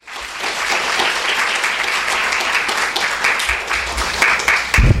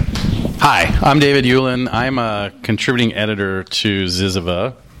Hi, I'm David Ulin. I'm a contributing editor to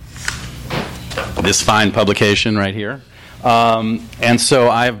Zyzzyva, this fine publication right here. And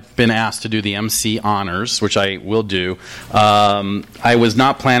so I've been asked to do the MC honors, which I will do. I was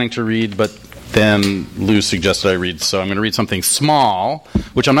not planning to read, but then Lou suggested I read, so I'm going to read something small,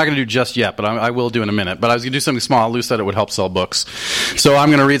 which I'm not going to do just yet, but I will do in a minute. But I was going to do something small. Lou said it would help sell books. So I'm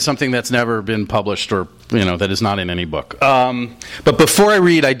going to read something that's never been published or, that is not in any book. But before I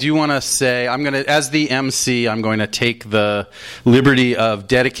read, I do want to say, as the MC, I'm going to take the liberty of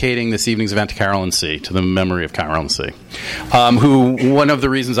dedicating this evening's event to Carolyn C., to the memory of Carolyn C., who, one of the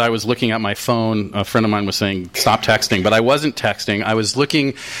reasons I was looking at my phone, a friend of mine was saying, stop texting, but I wasn't texting. I was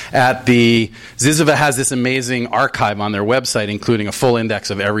looking at Zyzzyva has this amazing archive on their website, including a full index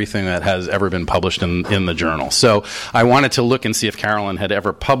of everything that has ever been published in the journal. So I wanted to look and see if Carolyn had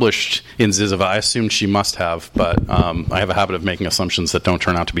ever published in Zyzzyva. I assumed she must have, but I have a habit of making assumptions that don't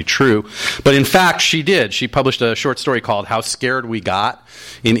turn out to be true. But in fact, she did. She published a short story called How Scared We Got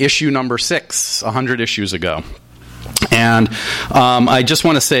in issue number 6, 100 issues ago. And I just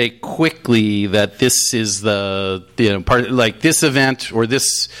want to say quickly that this is the part, like this event, or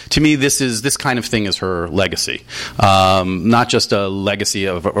this, to me, this kind of thing is her legacy, not just a legacy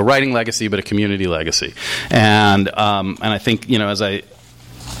of a writing legacy, but a community legacy. And I think as I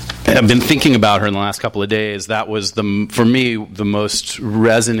have been thinking about her in the last couple of days, that was for me the most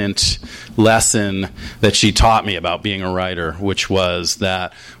resonant lesson that she taught me about being a writer, which was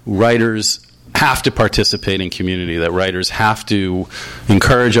that writers have to participate in community, that writers have to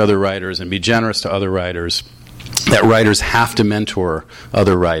encourage other writers and be generous to other writers, that writers have to mentor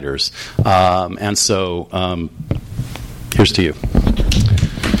other writers. And so here's to you.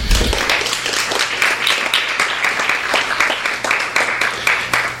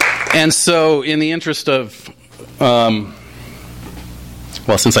 And so in the interest of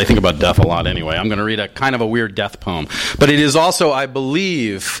since I think about death a lot anyway, I'm going to read a kind of a weird death poem. But it is also, I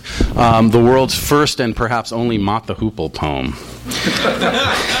believe, the world's first and perhaps only Mott the Hoople poem.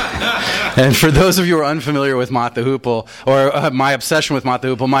 And for those of you who are unfamiliar with Mott the Hoople, or my obsession with Mott the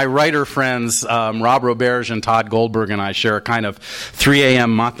Hoople, my writer friends, Rob Roberge and Todd Goldberg and I share a kind of 3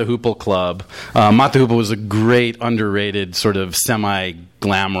 a.m. Mott the Hoople club. Mott the Hoople was a great, underrated, sort of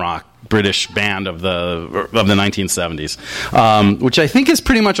semi-glam rock British band of the 1970s, which I think is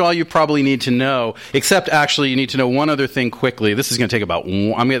pretty much all you probably need to know, except actually you need to know one other thing quickly. This is going to take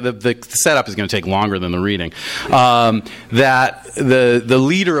the setup is going to take longer than the reading. That the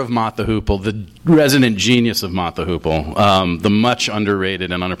leader of Mott the Hoople, the resident genius of Mott the Hoople, the much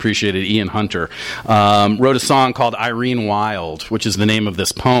underrated and unappreciated Ian Hunter, wrote a song called Irene Wild, which is the name of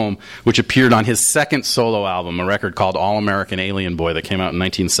this poem, which appeared on his second solo album, a record called All American Alien Boy that came out in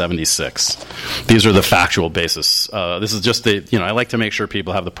 1976. These are the factual basis. This is just I like to make sure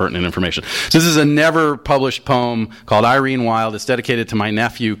people have the pertinent information. So this is a never published poem called Irene Wild. It's dedicated to my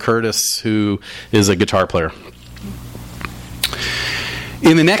nephew, Curtis, who is a guitar player.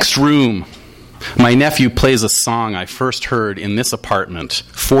 In the next room, my nephew plays a song I first heard in this apartment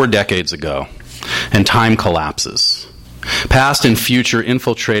 4 decades ago, and time collapses. Past and future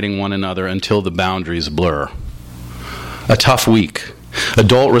infiltrating one another until the boundaries blur. A tough week.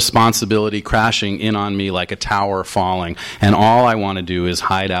 Adult responsibility crashing in on me like a tower falling, and all I want to do is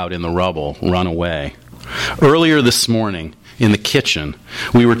hide out in the rubble, run away. Earlier this morning, in the kitchen,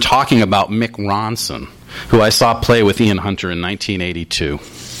 we were talking about Mick Ronson, who I saw play with Ian Hunter in 1982.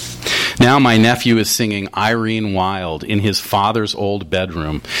 Now my nephew is singing Irene Wild in his father's old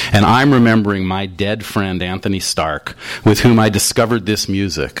bedroom, and I'm remembering my dead friend Anthony Stark, with whom I discovered this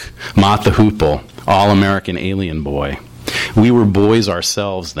music, Mott the Hoople, All-American Alien Boy. We were boys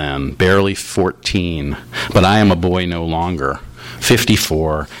ourselves then, barely 14, but I am a boy no longer,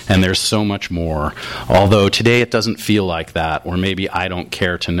 54, and there's so much more, although today it doesn't feel like that, or maybe I don't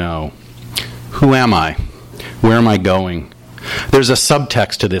care to know. Who am I? Where am I going? There's a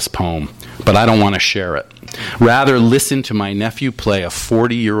subtext to this poem, but I don't want to share it. Rather, listen to my nephew play a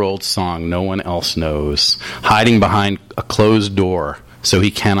 40-year-old song no one else knows, hiding behind a closed door so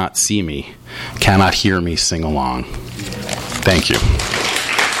he cannot see me, cannot hear me sing along. Thank you.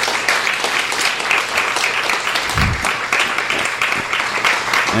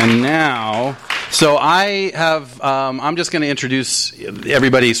 And now, so I have, I'm just going to introduce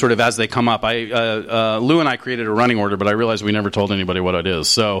everybody sort of as they come up. Lou and I created a running order, but I realized we never told anybody what it is.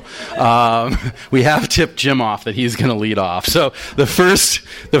 So we have tipped Jim off that he's going to lead off. So the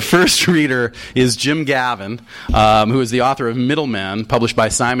first reader is Jim Gavin, who is the author of Middlemen, published by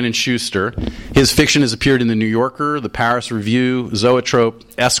Simon & Schuster. His fiction has appeared in The New Yorker, The Paris Review, Zoetrope,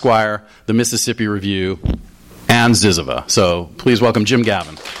 Esquire, The Mississippi Review, and Zyzzyva. So please welcome Jim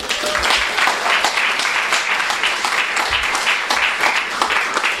Gavin.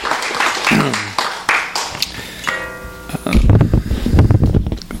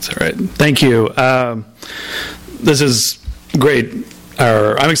 right. Thank you. This is great.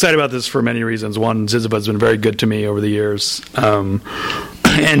 I'm excited about this for many reasons. One, Zyzzyva has been very good to me over the years. And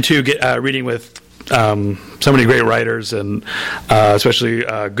two, reading with so many great writers, and especially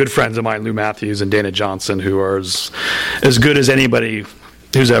good friends of mine, Lou Mathews and Dana Johnson, who are as good as anybody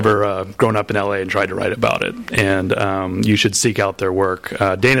who's ever grown up in LA and tried to write about it. And you should seek out their work.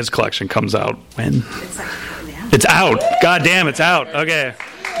 Dana's collection comes out when? It's out. God damn, it's out. Okay.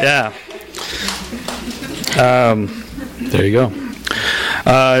 Yeah. There you go.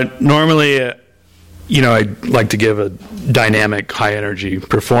 Normally, I'd like to give a dynamic, high-energy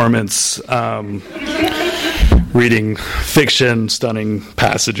performance, reading fiction, stunning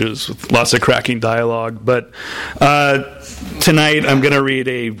passages with lots of cracking dialogue. But tonight, I'm going to read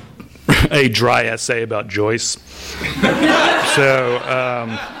a dry essay about Joyce. So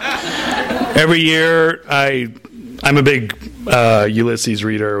every year, I'm a big Ulysses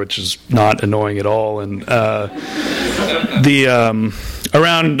reader, which is not annoying at all, and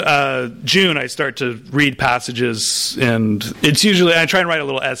around June, I start to read passages, and it's usually I try and write a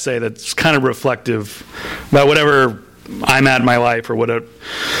little essay that's kind of reflective about whatever I'm at in my life or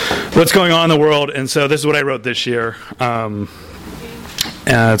what's going on in the world. And so this is what I wrote this year.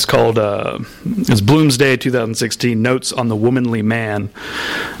 It's called it's Bloomsday 2016, Notes on the Womanly Man.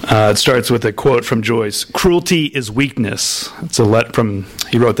 It starts with a quote from Joyce: "Cruelty is weakness." It's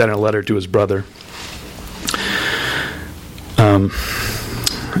he wrote that in a letter to his brother.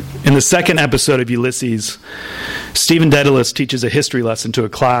 In the second episode of Ulysses, Stephen Dedalus teaches a history lesson to a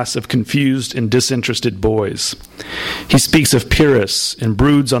class of confused and disinterested boys. He speaks of Pyrrhus and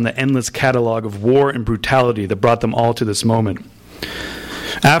broods on the endless catalog of war and brutality that brought them all to this moment.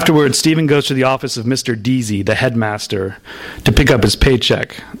 Afterwards, Stephen goes to the office of Mr. Deasy, the headmaster, to pick up his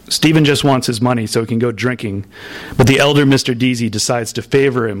paycheck. Stephen just wants his money so he can go drinking, but the elder Mr. Deasy decides to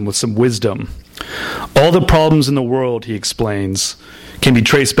favor him with some wisdom. All the problems in the world, he explains, can be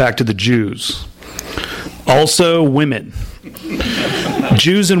traced back to the Jews. Also, women.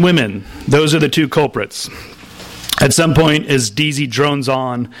 Jews and women, those are the two culprits. At some point, as Deasy drones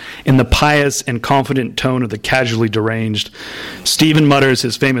on in the pious and confident tone of the casually deranged, Stephen mutters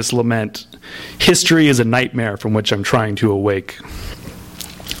his famous lament, "History is a nightmare from which I'm trying to awake."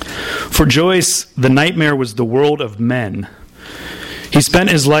 For Joyce, the nightmare was the world of men. He spent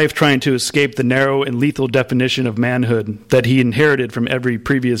his life trying to escape the narrow and lethal definition of manhood that he inherited from every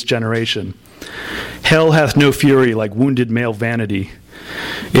previous generation. Hell hath no fury like wounded male vanity.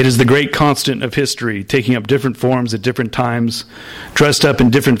 It is the great constant of history, taking up different forms at different times, dressed up in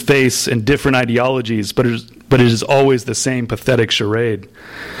different faiths and different ideologies, but it is always the same pathetic charade.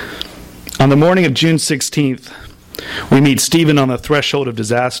 On the morning of June 16th, we meet Stephen on the threshold of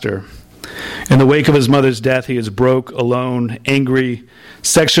disaster. In the wake of his mother's death, he is broke, alone, angry,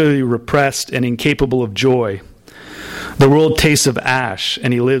 sexually repressed, and incapable of joy. The world tastes of ash,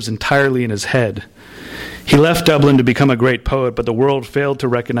 and he lives entirely in his head. He left Dublin to become a great poet, but the world failed to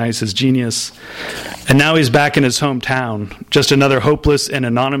recognize his genius. And now he's back in his hometown, just another hopeless and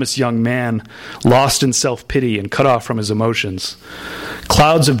anonymous young man, lost in self-pity and cut off from his emotions.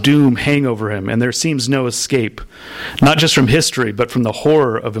 Clouds of doom hang over him, and there seems no escape, not just from history, but from the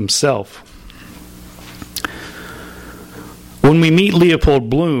horror of himself. When we meet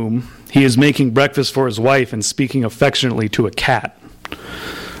Leopold Bloom, he is making breakfast for his wife and speaking affectionately to a cat.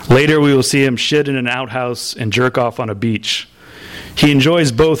 Later, we will see him shit in an outhouse and jerk off on a beach. He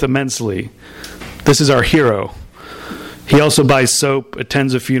enjoys both immensely. This is our hero. He also buys soap,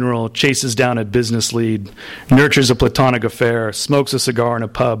 attends a funeral, chases down a business lead, nurtures a platonic affair, smokes a cigar in a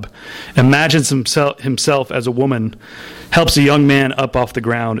pub, imagines himself as a woman, helps a young man up off the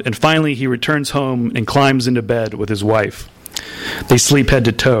ground, and finally he returns home and climbs into bed with his wife. They sleep head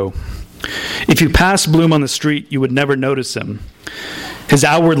to toe. If you pass Bloom on the street, you would never notice him. His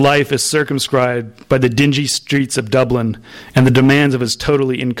outward life is circumscribed by the dingy streets of Dublin and the demands of his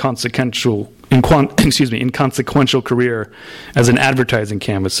totally inconsequential career as an advertising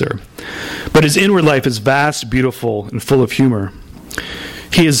canvasser. But his inward life is vast, beautiful, and full of humor.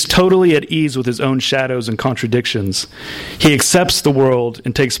 He is totally at ease with his own shadows and contradictions. He accepts the world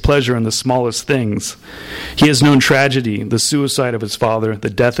and takes pleasure in the smallest things. He has known tragedy, the suicide of his father, the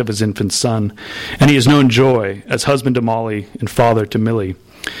death of his infant son, and he has known joy as husband to Molly and father to Millie.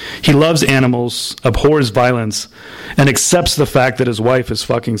 He loves animals, abhors violence, and accepts the fact that his wife is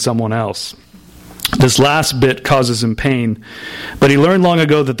fucking someone else. This last bit causes him pain, but he learned long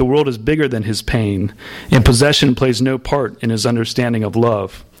ago that the world is bigger than his pain, and possession plays no part in his understanding of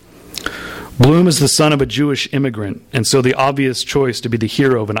love. Bloom is the son of a Jewish immigrant, and so the obvious choice to be the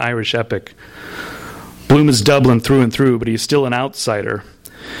hero of an Irish epic. Bloom is Dublin through and through, but he is still an outsider.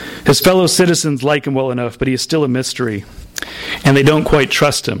 His fellow citizens like him well enough, but he is still a mystery, and they don't quite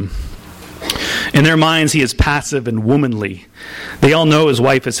trust him. In their minds, he is passive and womanly. They all know his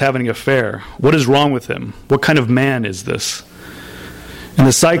wife is having an affair. What is wrong with him? What kind of man is this? In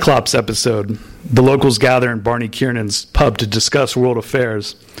the Cyclops episode, the locals gather in Barney Kiernan's pub to discuss world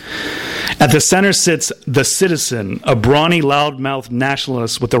affairs. At the center sits the citizen, a brawny, loudmouthed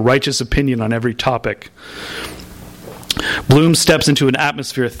nationalist with a righteous opinion on every topic. Bloom steps into an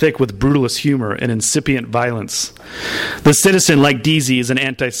atmosphere thick with brutalist humor and incipient violence. The citizen, like Deasy, is an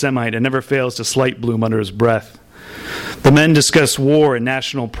anti-Semite and never fails to slight Bloom under his breath. The men discuss war and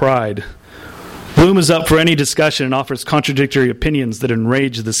national pride. Bloom is up for any discussion and offers contradictory opinions that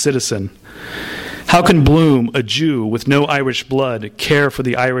enrage the citizen. How can Bloom, a Jew with no Irish blood, care for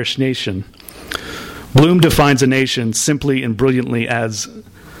the Irish nation? Bloom defines a nation simply and brilliantly as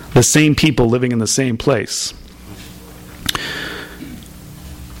the same people living in the same place.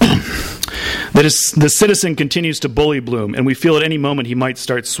 The citizen continues to bully Bloom, and we feel at any moment he might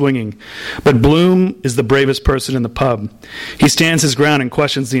start swinging. But Bloom is the bravest person in the pub. He stands his ground and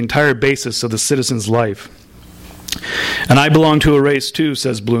questions the entire basis of the citizen's life. And I belong to a race too,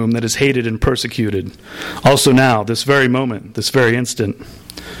 says Bloom, that is hated and persecuted. Also now, this very moment, this very instant.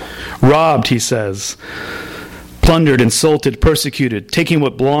 Robbed, he says, plundered, insulted, persecuted, taking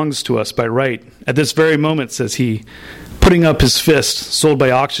what belongs to us by right. At this very moment, says he, putting up his fist, sold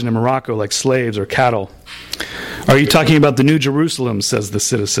by auction in Morocco like slaves or cattle. Are you talking about the New Jerusalem, says the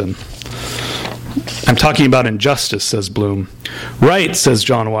citizen. I'm talking about injustice, says Bloom. Right, says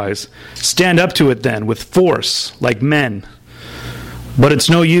John Wise. Stand up to it then, with force, like men. But it's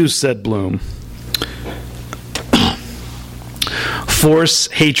no use, said Bloom. Force,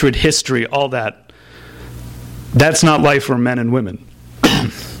 hatred, history, all that. That's not life for men and women.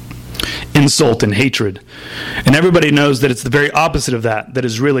 Insult and hatred. And everybody knows that it's the very opposite of that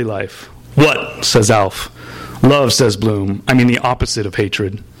is really life. What, says Alf. Love, says Bloom. I mean the opposite of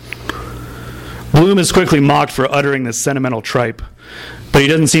hatred. Bloom is quickly mocked for uttering this sentimental tripe, but he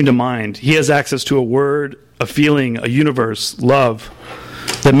doesn't seem to mind. He has access to a word, a feeling, a universe, love,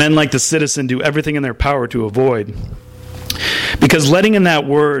 that men like the citizen do everything in their power to avoid. Because letting in that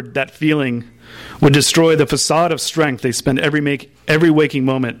word, that feeling, would destroy the facade of strength they spend every waking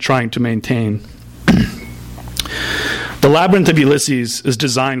moment trying to maintain. The Labyrinth of Ulysses is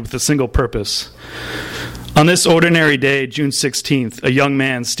designed with a single purpose. On this ordinary day, June 16th, a young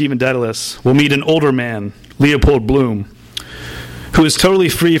man, Stephen Dedalus, will meet an older man, Leopold Bloom, who is totally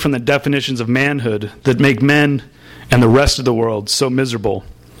free from the definitions of manhood that make men and the rest of the world so miserable.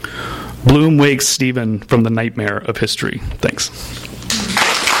 Bloom wakes Stephen from the nightmare of history. Thanks.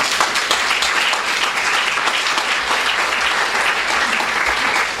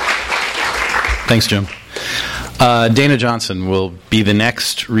 Thanks, Jim. Dana Johnson will be the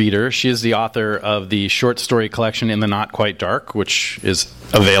next reader. She is the author of the short story collection In the Not Quite Dark, which is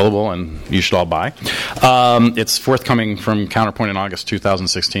available and you should all buy. It's forthcoming from Counterpoint in August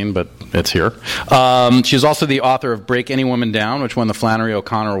 2016, but it's here. She's also the author of Break Any Woman Down, which won the Flannery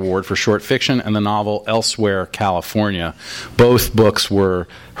O'Connor Award for short fiction, and the novel Elsewhere, California. Both books were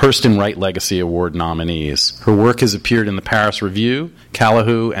Hurston Wright Legacy Award nominees. Her work has appeared in the Paris Review,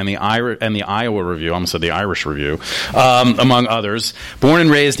 Callaloo, and the Iowa Review. I almost said the Irish Review, among others. Born and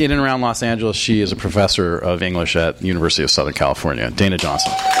raised in and around Los Angeles, she is a professor of English at the University of Southern California. Dana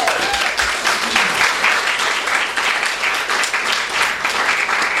Johnson.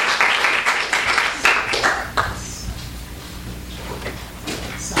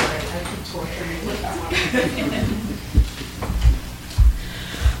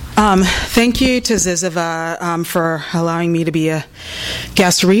 Thank you to Zyzzyva for allowing me to be a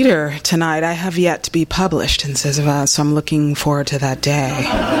guest reader tonight. I have yet to be published in Zyzzyva, so I'm looking forward to that day.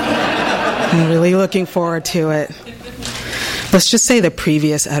 I'm really looking forward to it. Let's just say the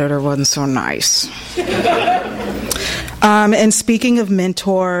previous editor wasn't so nice. And speaking of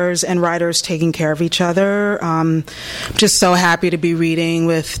mentors and writers taking care of each other, I'm just so happy to be reading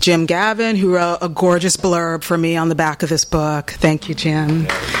with Jim Gavin, who wrote a gorgeous blurb for me on the back of this book. Thank you, Jim.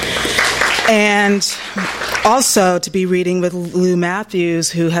 And also to be reading with Lou Mathews,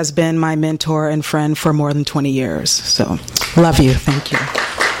 who has been my mentor and friend for more than 20 years. So, love you. Thank you.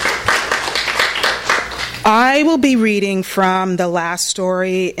 I will be reading from the last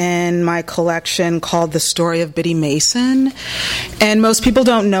story in my collection called The Story of Biddy Mason. And most people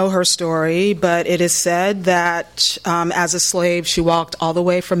don't know her story, but it is said that as a slave, she walked all the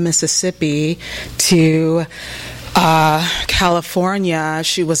way from Mississippi to California.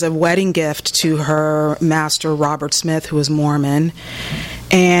 She was a wedding gift to her master, Robert Smith, who was Mormon.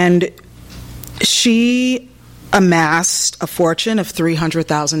 And she amassed a fortune of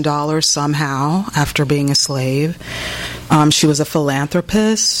 $300,000 somehow after being a slave. She was a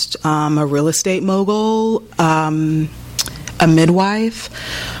philanthropist, a real estate mogul, a midwife.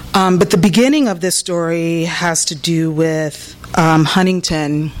 But the beginning of this story has to do with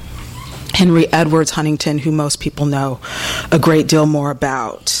Huntington, Henry Edwards Huntington, who most people know a great deal more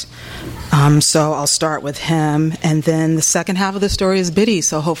about. So I'll start with him, and then the second half of the story is Biddy,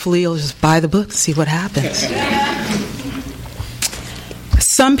 so hopefully you'll just buy the book and see what happens.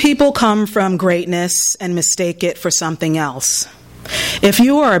 Some people come from greatness and mistake it for something else. If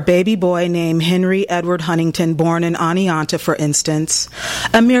you are a baby boy named Henry Edward Huntington, born in Oneonta, for instance,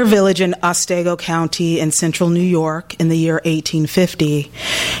 a mere village in Otsego County in central New York in the year 1850,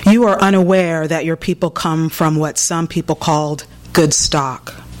 you are unaware that your people come from what some people called good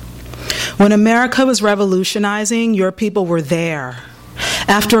stock. When America was revolutionizing, your people were there.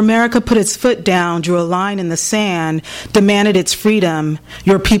 After America put its foot down, drew a line in the sand, demanded its freedom,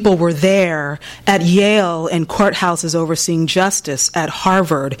 your people were there. At Yale, in courthouses overseeing justice. At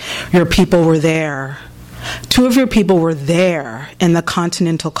Harvard, your people were there. Two of your people were there in the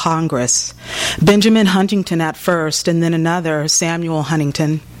Continental Congress. Benjamin Huntington at first, and then another, Samuel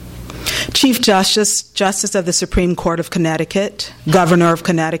Huntington. Chief Justice of the Supreme Court of Connecticut, Governor of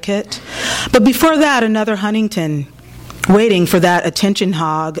Connecticut. But before that, another Huntington, waiting for that attention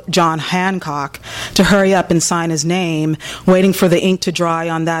hog, John Hancock, to hurry up and sign his name, waiting for the ink to dry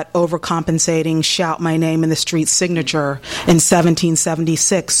on that overcompensating shout my name in the street signature in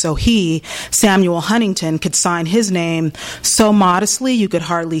 1776, so he, Samuel Huntington, could sign his name so modestly you could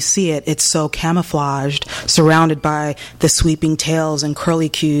hardly see it. It's so camouflaged, surrounded by the sweeping tails and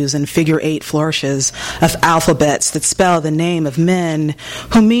curlicues and figure-8 flourishes of alphabets that spell the name of men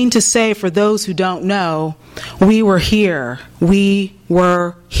who mean to say, for those who don't know, we were here. We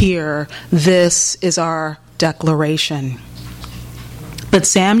were here. This is our declaration. But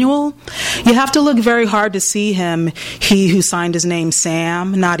Samuel, you have to look very hard to see him. He who signed his name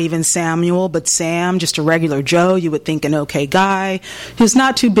Sam, not even Samuel, but Sam, just a regular Joe, you would think an okay guy, who's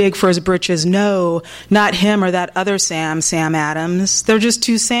not too big for his britches. No, not him or that other Sam, Sam Adams. They're just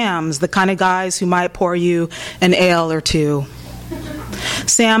two Sams, the kind of guys who might pour you an ale or two.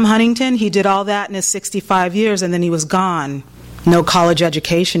 Sam Huntington, he did all that in his 65 years, and then he was gone. No college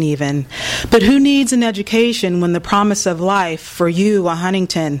education even. But who needs an education when the promise of life for you, a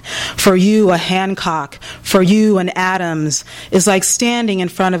Huntington, for you, a Hancock, for you, an Adams, is like standing in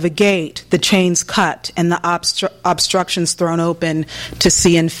front of a gate, the chains cut and the obstructions thrown open to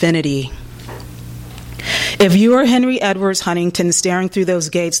see infinity. If you are Henry Edwards Huntington staring through those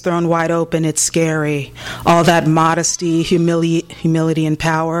gates thrown wide open, it's scary. All that modesty, humility, and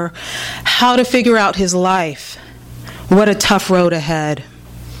power. How to figure out his life. What a tough road ahead.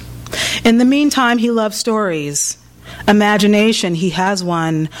 In the meantime, he loves stories. Imagination, he has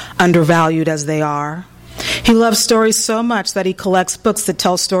one, undervalued as they are. He loves stories so much that he collects books that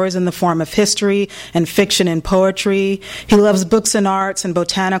tell stories in the form of history and fiction and poetry. He loves books and arts and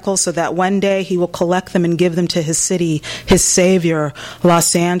botanicals so that one day he will collect them and give them to his city, his savior,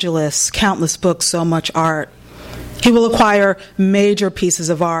 Los Angeles. Countless books, so much art. He will acquire major pieces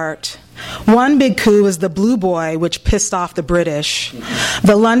of art. One big coup is the Blue Boy, which pissed off the British.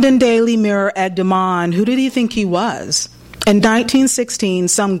 The London Daily Mirror egged him on. Who did he think he was? In 1916,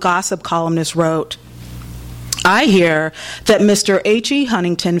 some gossip columnist wrote, I hear that Mr. H.E.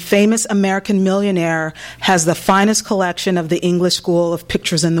 Huntington, famous American millionaire, has the finest collection of the English School of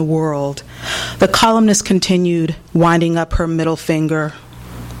Pictures in the world. The columnist continued, winding up her middle finger.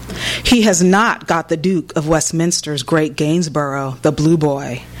 He has not got the Duke of Westminster's Great Gainsborough, the Blue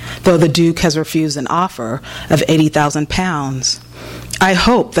Boy, though the Duke has refused an offer of £80,000. I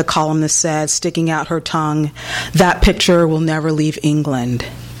hope, the columnist said, sticking out her tongue, that picture will never leave England.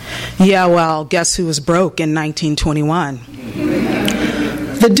 Yeah, well, guess who was broke in 1921?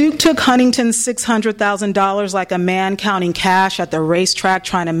 The Duke took Huntington's $600,000 like a man counting cash at the racetrack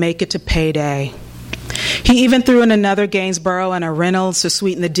trying to make it to payday. He even threw in another Gainsborough and a Reynolds to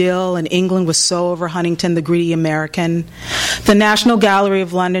sweeten the deal, and England was so over Huntington, the greedy American. The National Gallery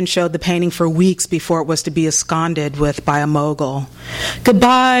of London showed the painting for weeks before it was to be absconded with by a mogul.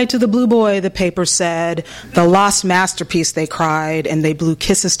 Goodbye to the Blue Boy, the paper said. The lost masterpiece, they cried, and they blew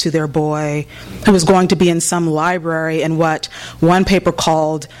kisses to their boy, who was going to be in some library in what one paper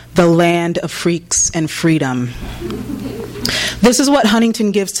called the land of freaks and freedom. This is what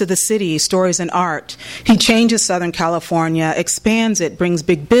Huntington gives to the city, stories and art. He changes Southern California, expands it, brings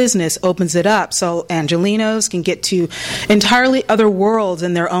big business, opens it up so Angelenos can get to entirely other worlds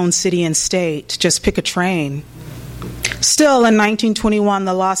in their own city and state. Just pick a train. Still, in 1921,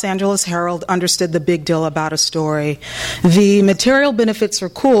 the Los Angeles Herald understood the big deal about a story. The material benefits are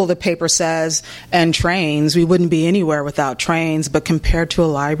cool, the paper says, and trains. We wouldn't be anywhere without trains, but compared to a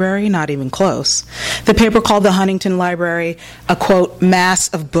library, not even close. The paper called the Huntington Library a, quote, mass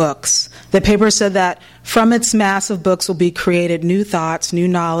of books. The paper said that from its mass of books will be created new thoughts, new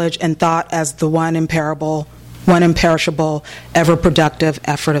knowledge, and thought as the one imperishable, ever-productive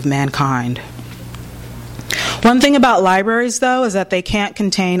effort of mankind. One thing about libraries, though, is that they can't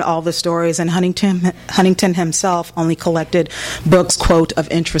contain all the stories, and Huntington himself only collected books, quote, of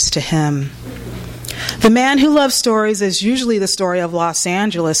interest to him. The man who loves stories is usually the story of Los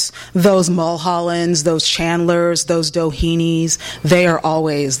Angeles. Those Mulhollands, those Chandlers, those Doheny's, they are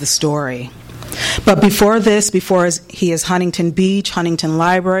always the story. But before he is Huntington Beach, Huntington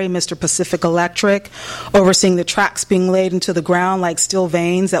Library, Mr. Pacific Electric, overseeing the tracks being laid into the ground like steel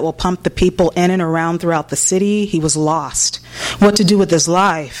veins that will pump the people in and around throughout the city, he was lost. What to do with his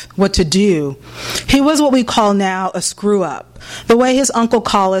life? What to do? He was what we call now a screw-up. The way his Uncle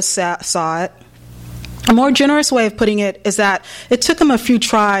Collis saw it, a more generous way of putting it is that it took him a few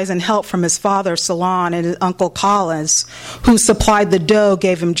tries and help from his father's salon and his Uncle Collins, who supplied the dough,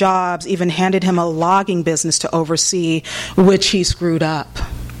 gave him jobs, even handed him a logging business to oversee, which he screwed up.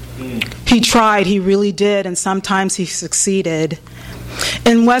 He tried, he really did, and sometimes he succeeded.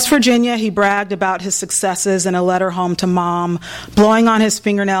 In West Virginia, he bragged about his successes in a letter home to Mom, blowing on his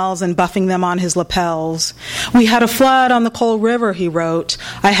fingernails and buffing them on his lapels. "We had a flood on the Cold River," he wrote.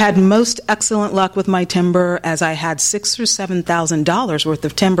 "I had most excellent luck with my timber, as I had $6,000 or $7,000 worth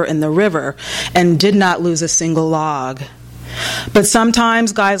of timber in the river and did not lose a single log." But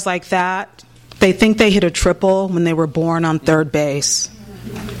sometimes guys like that, they think they hit a triple when they were born on third base.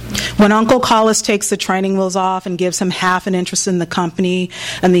 When Uncle Collis takes the training wheels off and gives him half an interest in the company,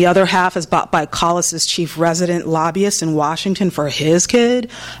 and the other half is bought by Collis's chief resident lobbyist in Washington for his kid,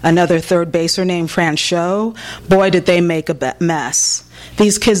 another third baser named Franchot, boy, did they make a mess.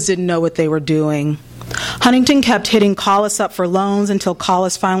 These kids didn't know what they were doing. Huntington kept hitting Collis up for loans until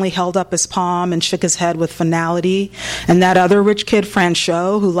Collis finally held up his palm and shook his head with finality. And that other rich kid,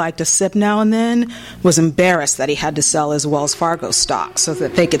 Franchot, who liked to sip now and then, was embarrassed that he had to sell his Wells Fargo stock so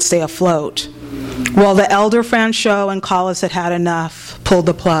that they could stay afloat. Well, the elder Franchot and Collis had had enough, pulled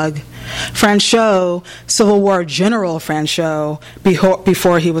the plug. Franchot, Civil War General Franchot,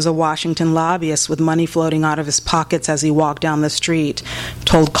 before he was a Washington lobbyist with money floating out of his pockets as he walked down the street,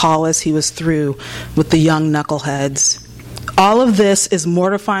 told Collis he was through with the young knuckleheads. "All of this is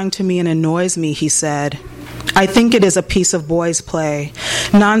mortifying to me and annoys me," he said. "I think it is a piece of boys' play,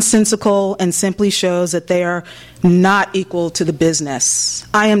 nonsensical, and simply shows that they are not equal to the business.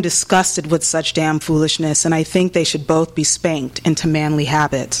 I am disgusted with such damn foolishness, and I think they should both be spanked into manly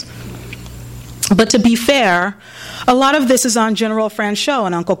habits." But to be fair, a lot of this is on General Franchot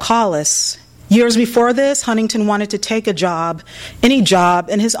and Uncle Collis. Years before this, Huntington wanted to take a job, any job,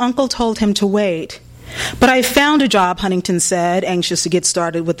 and his uncle told him to wait. "But I found a job," Huntington said, anxious to get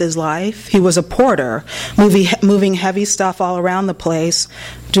started with his life. He was a porter, moving heavy stuff all around the place,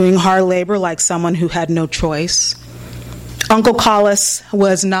 doing hard labor like someone who had no choice. Uncle Collis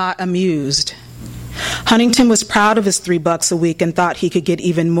was not amused. Huntington was proud of his $3 a week and thought he could get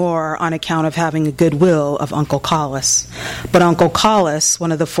even more on account of having the goodwill of Uncle Collis. But Uncle Collis,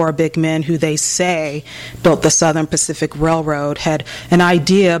 one of the four big men who they say built the Southern Pacific Railroad, had an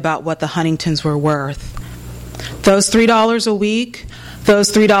idea about what the Huntingtons were worth. Those $3 a week,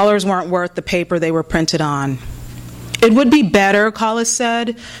 those $3 weren't worth the paper they were printed on. "It would be better," Collis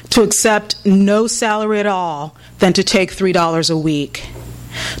said, "to accept no salary at all than to take $3 a week."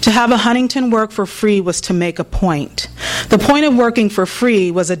 To have a Huntington work for free was to make a point. The point of working for free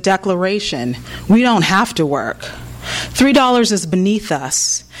was a declaration. We don't have to work. $3 is beneath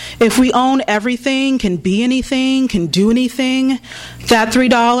us. If we own everything, can be anything, can do anything, that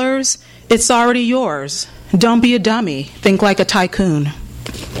 $3, it's already yours. Don't be a dummy. Think like a tycoon.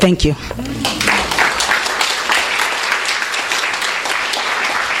 Thank you.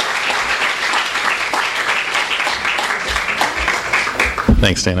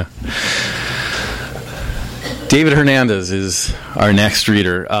 Thanks, Dana. David Hernandez is our next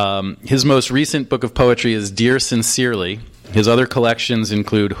reader. His most recent book of poetry is Dear Sincerely. His other collections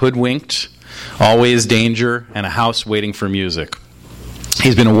include Hoodwinked, Always Danger, and A House Waiting for Music.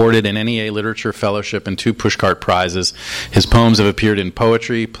 He's been awarded an NEA Literature Fellowship and 2 Pushcart Prizes. His poems have appeared in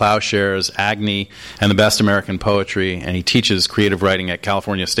Poetry, Ploughshares, Agni, and the Best American Poetry, and he teaches creative writing at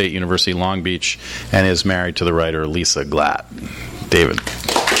California State University, Long Beach, and is married to the writer Lisa Glatt. David.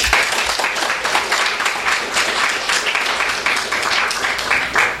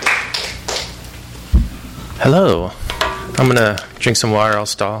 Hello. I'm going to drink some water. I'll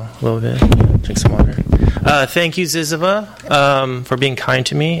stall a little bit. Drink some water. Thank you, Zyzzyva, for being kind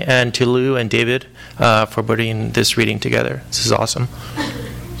to me, and to Lou and David for putting this reading together. This is awesome.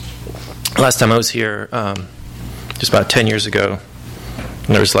 Last time I was here, just about 10 years ago, and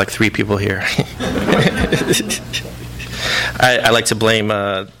there was like 3 people here. I like to blame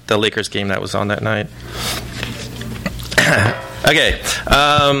the Lakers game that was on that night. Okay,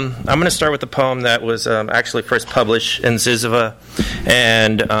 I'm going to start with a poem that was actually first published in Zyzzyva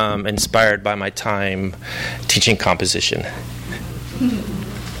and inspired by my time teaching composition.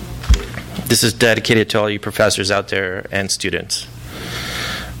 This is dedicated to all you professors out there and students.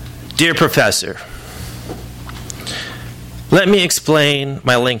 Dear Professor, let me explain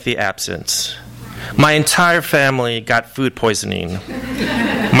my lengthy absence. My entire family got food poisoning,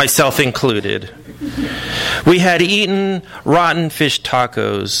 myself included. We had eaten rotten fish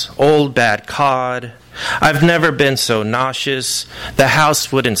tacos, old bad cod. I've never been so nauseous. The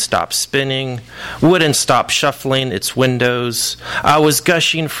house wouldn't stop spinning, wouldn't stop shuffling its windows. I was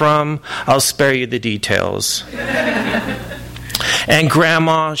gushing from, I'll spare you the details. And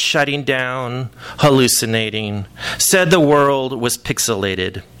Grandma, shutting down, hallucinating, said the world was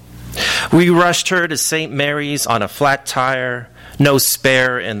pixelated. We rushed her to St. Mary's on a flat tire, no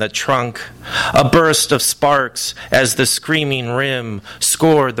spare in the trunk, a burst of sparks as the screaming rim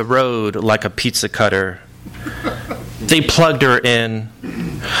scored the road like a pizza cutter. They plugged her in.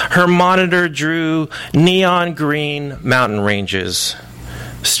 Her monitor drew neon green mountain ranges.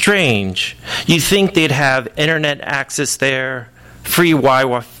 Strange. You'd think they'd have internet access there, free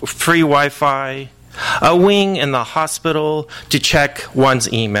Wi-Fi, a wing in the hospital to check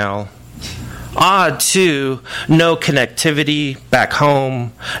one's email. Odd, too, no connectivity back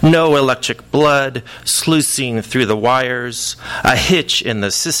home, no electric blood sluicing through the wires, a hitch in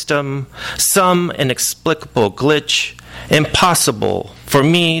the system, some inexplicable glitch, impossible for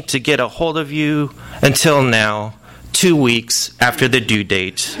me to get a hold of you until now, 2 weeks after the due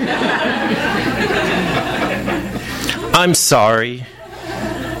date. I'm sorry.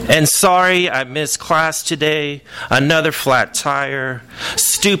 And sorry I missed class today, another flat tire,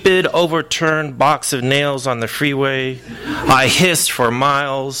 stupid overturned box of nails on the freeway. I hissed for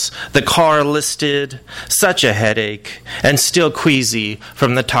miles, the car listed, such a headache, and still queasy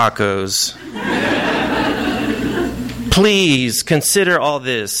from the tacos. Please consider all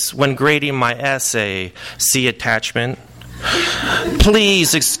this when grading my essay, see attachment.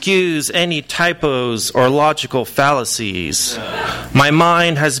 Please excuse any typos or logical fallacies. My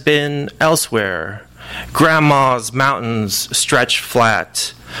mind has been elsewhere. Grandma's mountains stretch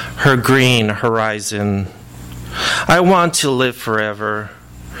flat, her green horizon. I want to live forever.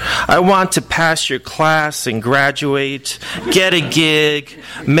 I want to pass your class and graduate, get a gig,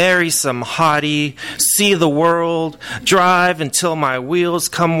 marry some hottie, see the world, drive until my wheels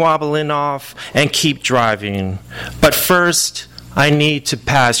come wobbling off, and keep driving. But first, I need to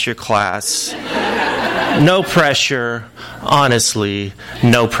pass your class. No pressure. Honestly,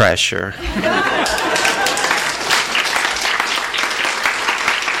 no pressure.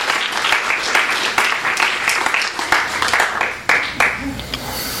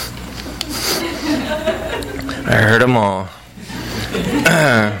 I heard them all.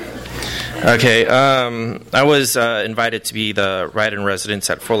 Okay, I was invited to be the write-in-residence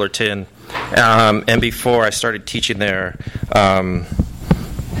at Fullerton, and before I started teaching there, I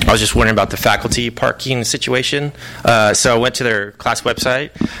was just wondering about the faculty parking situation. So I went to their class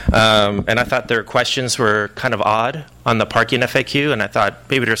website, and I thought their questions were kind of odd on the parking FAQ, and I thought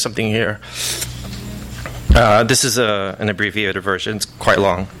maybe there's something here. This is an abbreviated version. It's quite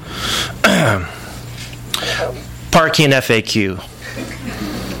long. Parking FAQ.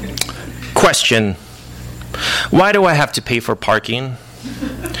 Question: why do I have to pay for parking?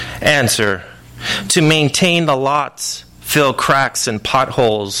 Answer: to maintain the lots, fill cracks and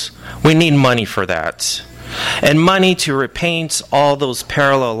potholes. We need money for that. And money to repaint all those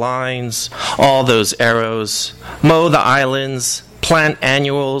parallel lines, all those arrows, mow the islands, plant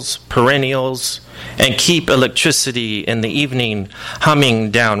annuals, perennials, and keep electricity in the evening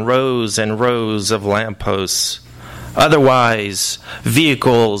humming down rows and rows of lampposts. Otherwise,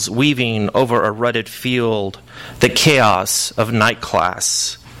 vehicles weaving over a rutted field, the chaos of night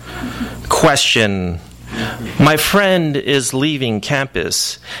class. Question: my friend is leaving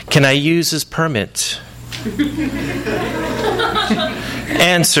campus. Can I use his permit?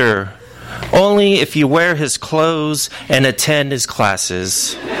 Answer: only if you wear his clothes and attend his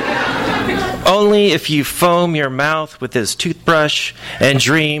classes. Only if you foam your mouth with his toothbrush and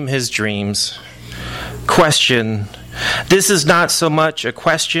dream his dreams. Question. This is not so much a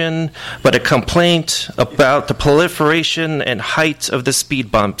question, but a complaint about the proliferation and height of the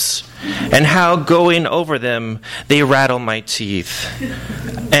speed bumps, and how going over them, they rattle my teeth.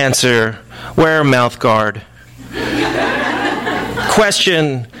 Answer. Wear a mouth guard.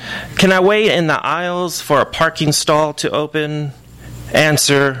 Question. Can I wait in the aisles for a parking stall to open?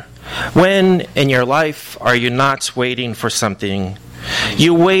 Answer. When in your life are you not waiting for something?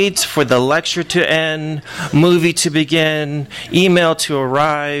 You wait for the lecture to end, movie to begin, email to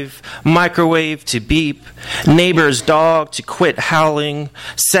arrive, microwave to beep, neighbor's dog to quit howling,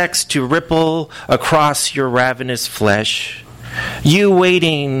 sex to ripple across your ravenous flesh. You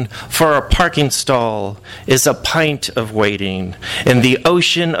waiting for a parking stall is a pint of waiting in the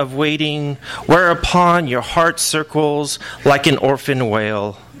ocean of waiting, whereupon your heart circles like an orphan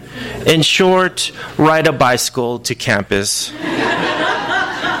whale. In short, ride a bicycle to campus.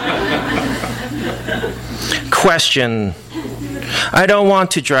 Question. I don't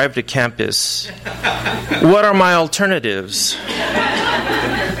want to drive to campus. What are my alternatives?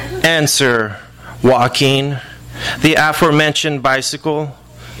 Answer. Walking, the aforementioned bicycle,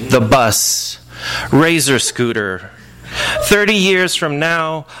 the bus, razor scooter. 30 years from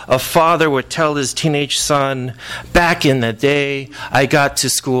now, a father would tell his teenage son, back in the day, I got to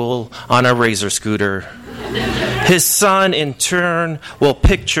school on a razor scooter. His son, in turn, will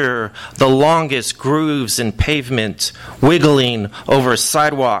picture the longest grooves in pavement, wiggling over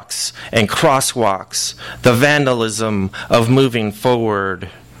sidewalks and crosswalks, the vandalism of moving forward.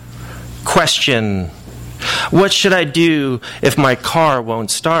 Question. What should I do if my car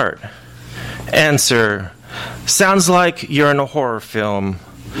won't start? Answer. Sounds like you're in a horror film.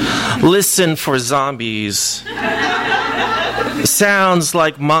 Listen for zombies. Sounds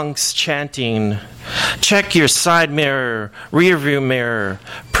like monks chanting. Check your side mirror, rearview mirror.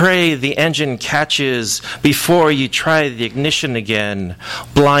 Pray the engine catches before you try the ignition again.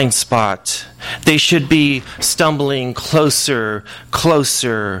 Blind spot. They should be stumbling closer,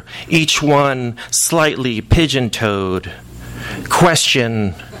 closer, each one slightly pigeon-toed.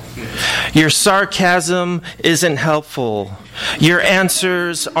 Question. Your sarcasm isn't helpful. Your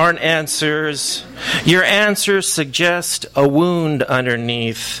answers aren't answers. Your answers suggest a wound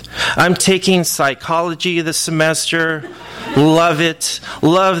underneath. I'm taking psychology this semester. Love it.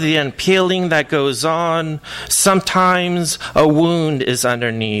 Love the unpeeling that goes on. Sometimes a wound is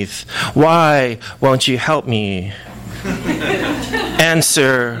underneath. Why won't you help me?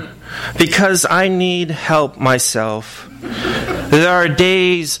 Answer. Because I need help myself. There are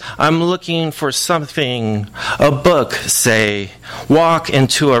days I'm looking for something, a book, say. Walk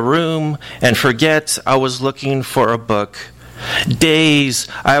into a room and forget I was looking for a book. Days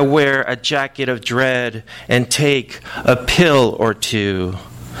I wear a jacket of dread and take a pill or two.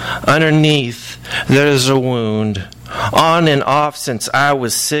 Underneath, there's a wound. On and off since I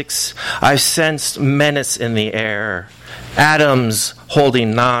was 6, I've sensed menace in the air. Atoms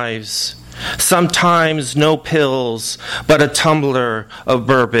holding knives. Sometimes no pills, but a tumbler of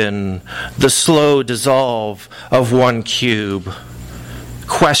bourbon, the slow dissolve of one cube.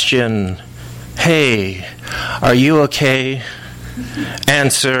 Question. Hey, are you okay?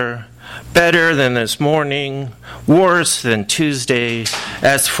 Answer. Better than this morning, worse than Tuesday,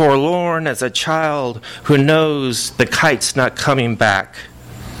 as forlorn as a child who knows the kite's not coming back.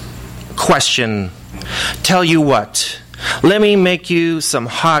 Question. Tell you what. Let me make you some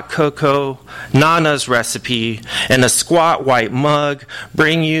hot cocoa, Nana's recipe, and a squat white mug.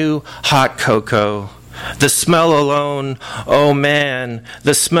 Bring you hot cocoa. The smell alone, oh man,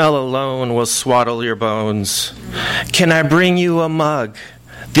 the smell alone will swaddle your bones. Can I bring you a mug?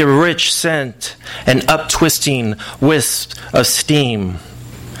 The rich scent, an uptwisting wisp of steam.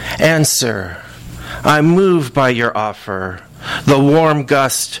 Answer. I'm moved by your offer. The warm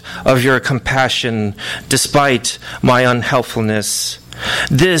gust of your compassion, despite my unhelpfulness.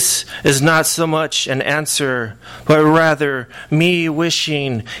 This is not so much an answer, but rather me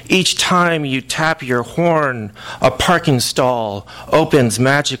wishing each time you tap your horn, a parking stall opens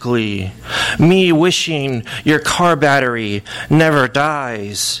magically. Me wishing your car battery never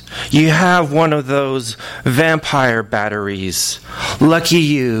dies. You have one of those vampire batteries. Lucky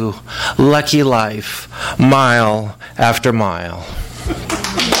you, lucky life, mile after mile.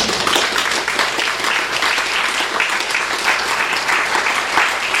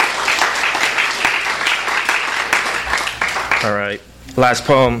 All right, last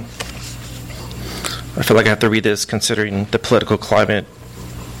poem. I feel like I have to read this considering the political climate.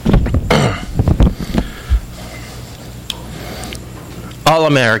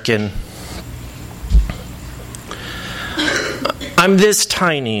 All-American. I'm this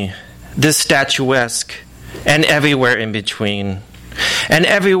tiny, this statuesque, and everywhere in between. And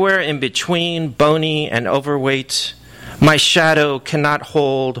everywhere in between, bony and overweight, my shadow cannot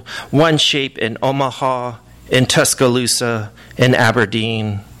hold one shape in Omaha, in Tuscaloosa, in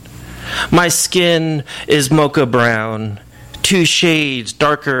Aberdeen. My skin is mocha brown, 2 shades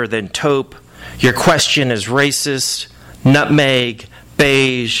darker than taupe. Your question is racist, nutmeg,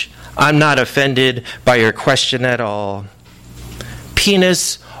 beige. I'm not offended by your question at all.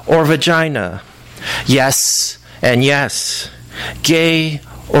 Penis or vagina? Yes and yes. Gay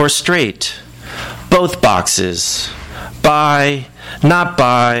or straight? Both boxes. Bi, not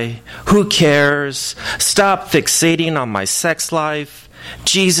bi, who cares? Stop fixating on my sex life.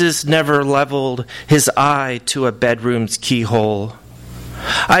 Jesus never leveled his eye to a bedroom's keyhole.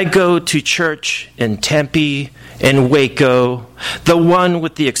 I go to church in Tempe, in Waco, the one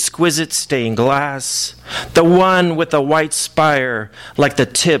with the exquisite stained glass, the one with a white spire like the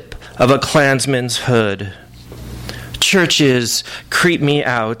tip of a Klansman's hood. Churches creep me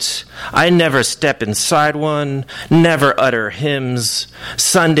out. I never step inside one, never utter hymns.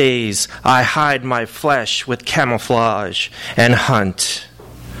 Sundays I hide my flesh with camouflage and hunt.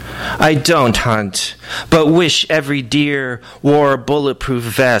 I don't hunt, but wish every deer wore a bulletproof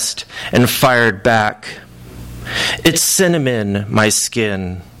vest and fired back. It's cinnamon, my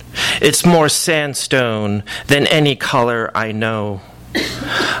skin. It's more sandstone than any color I know.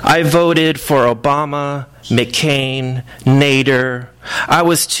 I voted for Obama, McCain, Nader. I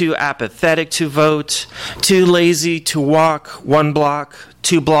was too apathetic to vote, too lazy to walk 1 block,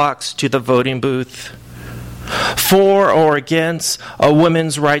 2 blocks to the voting booth. For or against a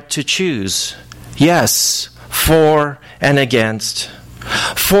woman's right to choose? Yes, for and against.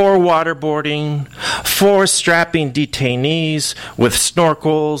 For waterboarding, for strapping detainees with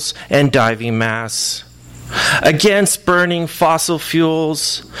snorkels and diving masks. Against burning fossil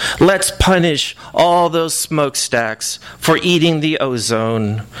fuels, let's punish all those smokestacks for eating the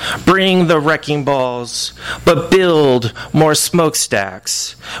ozone. Bring the wrecking balls, but build more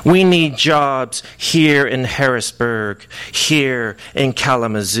smokestacks. We need jobs here in Harrisburg, here in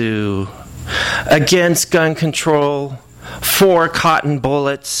Kalamazoo. Against gun control, for cotton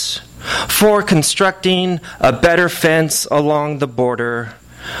bullets, for constructing a better fence along the border.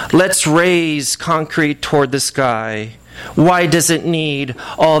 Let's raise concrete toward the sky. Why does it need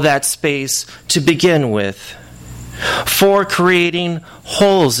all that space to begin with? For creating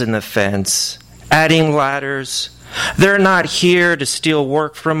holes in the fence, adding ladders. They're not here to steal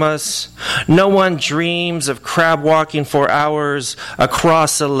work from us. No one dreams of crab walking for hours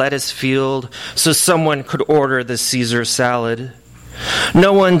across a lettuce field so someone could order the Caesar salad.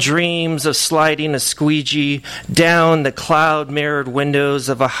 No one dreams of sliding a squeegee down the cloud-mirrored windows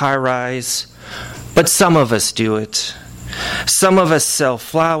of a high-rise, but some of us do it. Some of us sell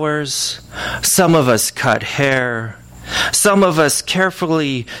flowers, some of us cut hair, some of us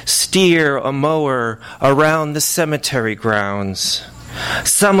carefully steer a mower around the cemetery grounds.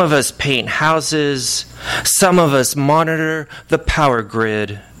 Some of us paint houses, some of us monitor the power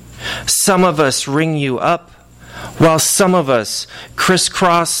grid. Some of us ring you up, while some of us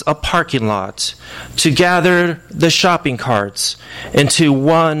crisscross a parking lot to gather the shopping carts into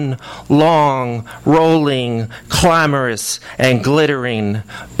one long, rolling, clamorous, and glittering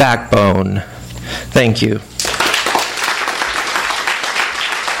backbone. Thank you.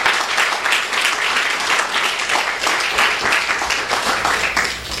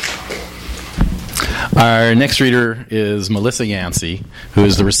 Our next reader is Melissa Yancy, who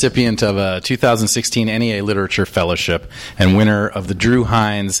is the recipient of a 2016 NEA Literature Fellowship and winner of the Drue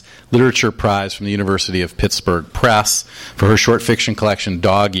Heinz Literature Prize from the University of Pittsburgh Press for her short fiction collection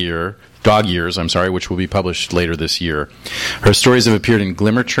Dog Years, which will be published later this year. Her stories have appeared in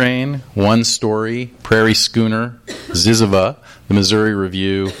Glimmer Train, One Story, Prairie Schooner, Zyzzyva, the Missouri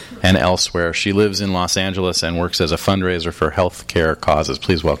Review, and elsewhere. She lives in Los Angeles and works as a fundraiser for health care causes.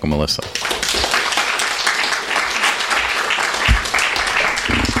 Please welcome Melissa.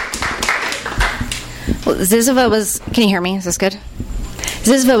 Well, Zyzzyva was, can you hear me? Is this good?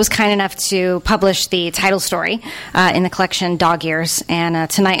 Zyzzyva was kind enough to publish the title story in the collection Dog Years, and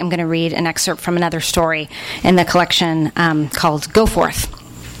tonight I'm going to read an excerpt from another story in the collection called Go Forth.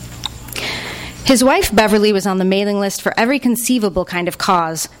 His wife, Beverly, was on the mailing list for every conceivable kind of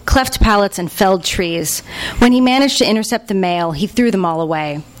cause, cleft palates and felled trees. When he managed to intercept the mail, he threw them all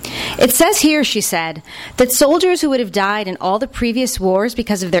away. It says here, she said, that soldiers who would have died in all the previous wars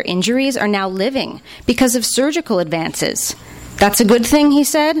because of their injuries are now living because of surgical advances. That's a good thing, he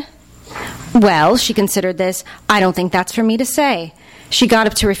said. Well, she considered this. I don't think that's for me to say. She got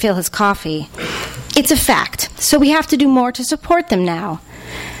up to refill his coffee. It's a fact, so we have to do more to support them now.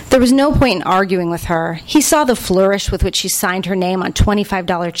 There was no point in arguing with her. He saw the flourish with which she signed her name on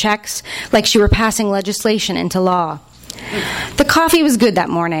 $25 checks, like she were passing legislation into law. The coffee was good that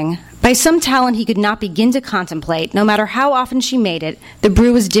morning. By some talent he could not begin to contemplate, no matter how often she made it, the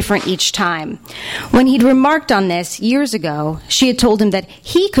brew was different each time. When he'd remarked on this years ago, she had told him that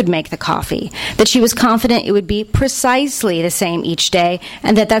he could make the coffee, that she was confident it would be precisely the same each day,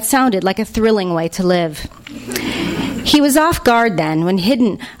 and that sounded like a thrilling way to live. He was off guard then when,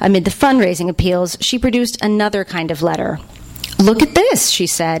 hidden amid the fundraising appeals, she produced another kind of letter. "Look at this," she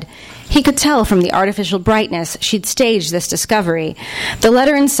said. He could tell from the artificial brightness she'd staged this discovery. The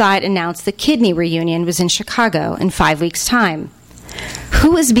letter inside announced the kidney reunion was in Chicago in 5 weeks' time.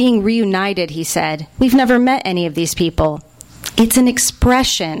 "Who is being reunited?" he said. "We've never met any of these people." "It's an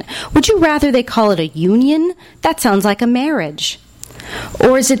expression. Would you rather they call it a union? That sounds like a marriage."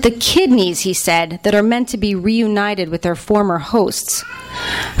 "Or is it the kidneys," he said, "that are meant to be reunited with their former hosts?"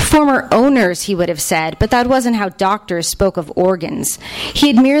 "Former owners," he would have said, but that wasn't how doctors spoke of organs. He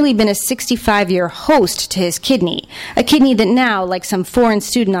had merely been a 65-year host to his kidney, a kidney that now, like some foreign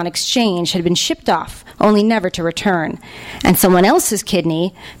student on exchange, had been shipped off, only never to return. And someone else's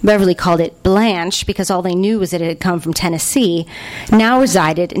kidney, Beverly called it Blanche because all they knew was that it had come from Tennessee, now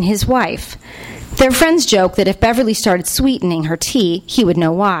resided in his wife. Their friends joked that if Beverly started sweetening her tea, he would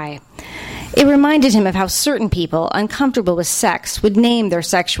know why. It reminded him of how certain people, uncomfortable with sex, would name their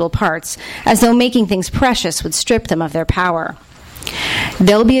sexual parts, as though making things precious would strip them of their power.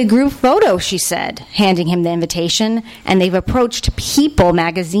 "There'll be a group photo," she said, handing him the invitation, "and they've approached People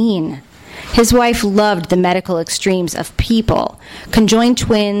magazine." His wife loved the medical extremes of People, conjoined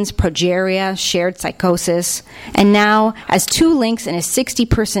twins, progeria, shared psychosis, and now, as two links in a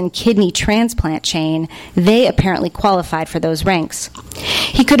 60-person kidney transplant chain, they apparently qualified for those ranks.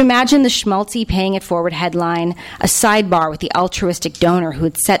 He could imagine the schmaltzy paying it forward headline, a sidebar with the altruistic donor who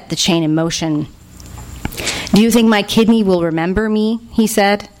had set the chain in motion. "Do you think my kidney will remember me?" he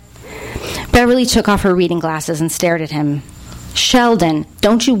said. Beverly took off her reading glasses and stared at him. "Sheldon,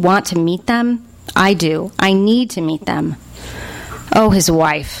 don't you want to meet them?" "I do. I need to meet them." Oh, his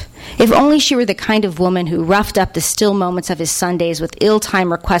wife. If only she were the kind of woman who roughed up the still moments of his Sundays with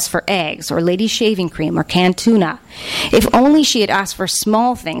ill-timed requests for eggs or lady shaving cream or canned tuna. If only she had asked for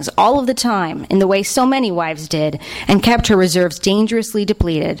small things all of the time in the way so many wives did and kept her reserves dangerously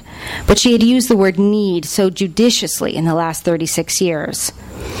depleted. But she had used the word need so judiciously in the last 36 years.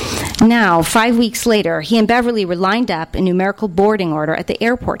 Now, 5 weeks later, he and Beverly were lined up in numerical boarding order at the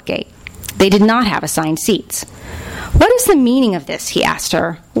airport gate. They did not have assigned seats. "What is the meaning of this?" he asked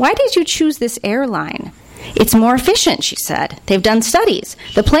her. "Why did you choose this airline?" "It's more efficient," she said. "They've done studies.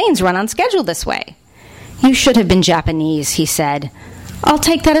 The planes run on schedule this way." "You should have been Japanese," he said. "I'll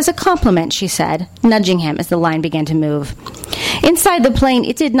take that as a compliment," she said, nudging him as the line began to move. Inside the plane,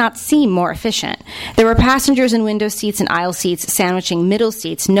 it did not seem more efficient. There were passengers in window seats and aisle seats sandwiching middle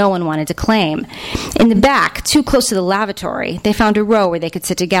seats no one wanted to claim. In the back, too close to the lavatory, they found a row where they could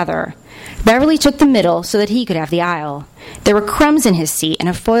sit together. Beverly took the middle so that he could have the aisle. There were crumbs in his seat, and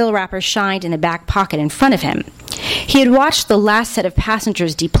a foil wrapper shined in the back pocket in front of him. He had watched the last set of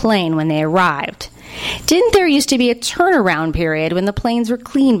passengers deplane when they arrived. Didn't there used to be a turnaround period when the planes were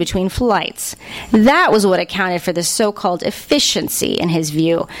cleaned between flights? That was what accounted for the so-called efficiency, in his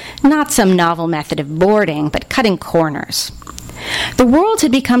view, not some novel method of boarding, but cutting corners. The world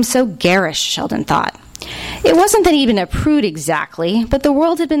had become so garish, Sheldon thought. It wasn't that he'd been a prude exactly, but the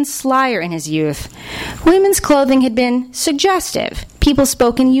world had been slyer in his youth. Women's clothing had been suggestive. People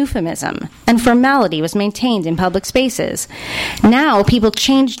spoke in euphemism, and formality was maintained in public spaces. Now people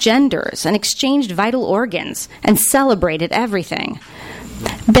changed genders and exchanged vital organs and celebrated everything.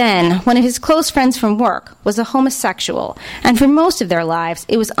 Ben, one of his close friends from work, was a homosexual, and for most of their lives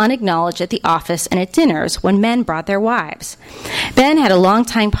it was unacknowledged at the office and at dinners when men brought their wives. Ben had a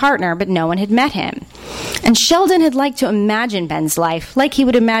longtime partner, but no one had met him. And Sheldon had liked to imagine Ben's life like he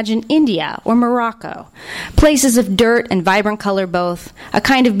would imagine India or Morocco. Places of dirt and vibrant color both, a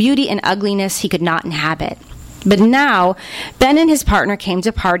kind of beauty and ugliness he could not inhabit. But now, Ben and his partner came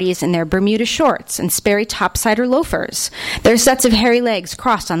to parties in their Bermuda shorts and Sperry topsider loafers, their sets of hairy legs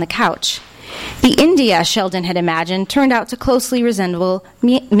crossed on the couch. The India Sheldon had imagined turned out to closely resemble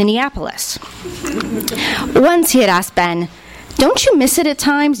Minneapolis. Once he had asked Ben, "Don't you miss it at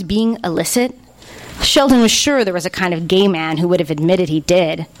times, being illicit?" Sheldon was sure there was a kind of gay man who would have admitted he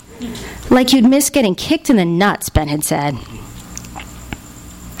did. "Like you'd miss getting kicked in the nuts," Ben had said.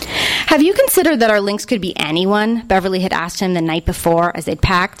 "Have you considered that our links could be anyone?" Beverly had asked him the night before as they'd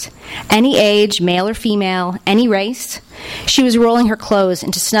packed. "Any age, male or female, any race?" She was rolling her clothes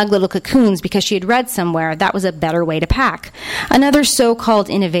into snug little cocoons because she had read somewhere that was a better way to pack. Another so-called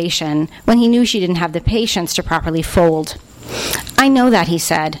innovation when he knew she didn't have the patience to properly fold. "I know that," he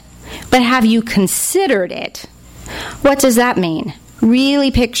said. "But have you considered it?" "What does that mean?" "Really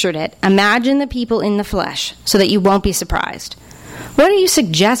pictured it. Imagine the people in the flesh so that you won't be surprised." "What are you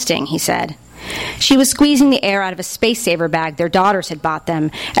suggesting?" he said. She was squeezing the air out of a space-saver bag their daughters had bought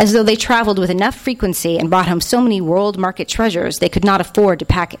them, as though they traveled with enough frequency and brought home so many world market treasures they could not afford to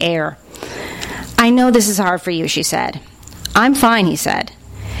pack air. "I know this is hard for you," she said. "I'm fine," he said.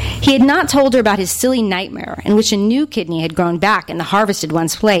 He had not told her about his silly nightmare in which a new kidney had grown back in the harvested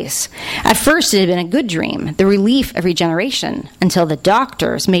one's place. At first it had been a good dream, the relief of regeneration, until the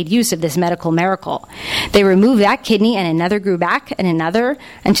doctors made use of this medical miracle. They removed that kidney and another grew back and another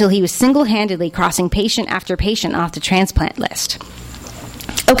until he was single-handedly crossing patient after patient off the transplant list.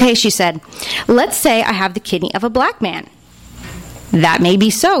 "Okay," she said, "let's say I have the kidney of a black man." "That may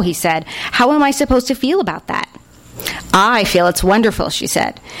be so," he said. "How am I supposed to feel about that?" "I feel it's wonderful," she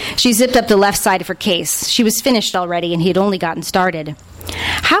said. She zipped up the left side of her case. She was finished already, and he had only gotten started.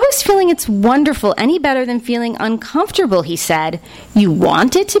 "How is feeling it's wonderful any better than feeling uncomfortable?" he said. "You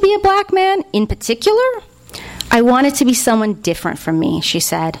want it to be a black man in particular?" "I want it to be someone different from me," she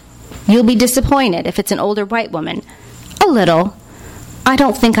said. "You'll be disappointed if it's an older white woman." "A little." "I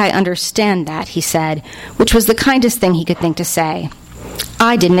don't think I understand that," he said, which was the kindest thing he could think to say.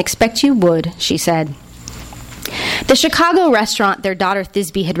 "I didn't expect you would," she said. The Chicago restaurant their daughter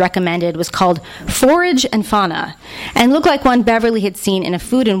Thisbe had recommended was called Forage and Fauna, and looked like one Beverly had seen in a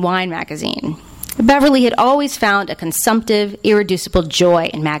food and wine magazine. Beverly had always found a consumptive, irreducible joy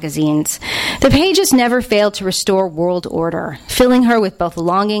in magazines. The pages never failed to restore world order, filling her with both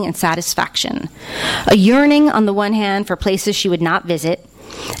longing and satisfaction. A yearning, on the one hand, for places she would not visit,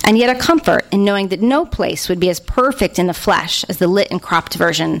 and yet a comfort in knowing that no place would be as perfect in the flesh as the lit and cropped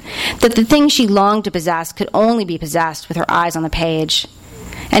version, that the thing she longed to possess could only be possessed with her eyes on the page.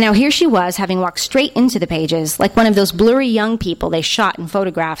 And now here she was, having walked straight into the pages, like one of those blurry young people they shot in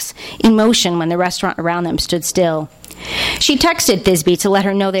photographs, in motion when the restaurant around them stood still. She texted Thisbe to let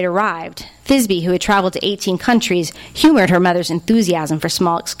her know they'd arrived. Thisbe, who had traveled to 18 countries, humored her mother's enthusiasm for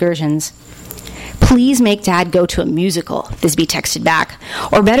small excursions. "Please make Dad go to a musical," Thisbe texted back,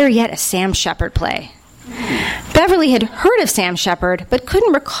 "or better yet, a Sam Shepard play." Beverly had heard of Sam Shepard, but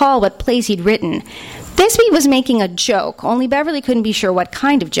couldn't recall what plays he'd written. Thisbe was making a joke, only Beverly couldn't be sure what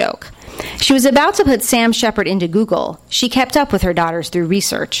kind of joke. She was about to put Sam Shepard into Google. She kept up with her daughters through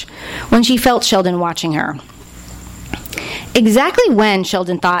research, when she felt Sheldon watching her. Exactly when,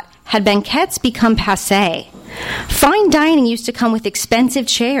 Sheldon thought, had banquettes become passé? Fine dining used to come with expensive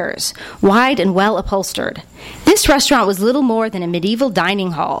chairs, wide and well upholstered. This restaurant was little more than a medieval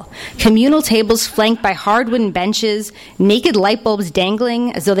dining hall, communal tables flanked by hard wooden benches, naked light bulbs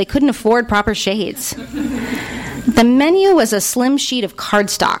dangling as though they couldn't afford proper shades. The menu was a slim sheet of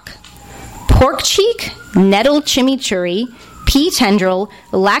cardstock. Pork cheek, nettle chimichurri, pea tendril,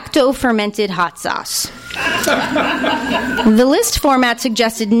 lacto-fermented hot sauce. The list format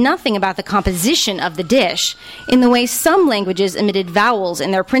suggested nothing about the composition of the dish, in the way some languages omitted vowels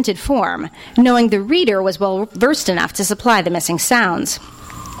in their printed form, knowing the reader was well versed enough to supply the missing sounds.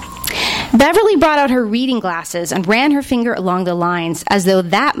 Beverly brought out her reading glasses and ran her finger along the lines, as though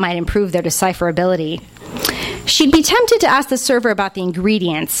that might improve their decipherability. She'd be tempted to ask the server about the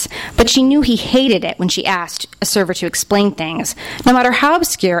ingredients, but she knew he hated it when she asked a server to explain things. No matter how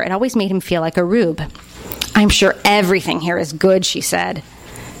obscure, it always made him feel like a rube. "I'm sure everything here is good," she said.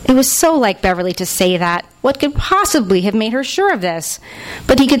 It was so like Beverly to say that. What could possibly have made her sure of this?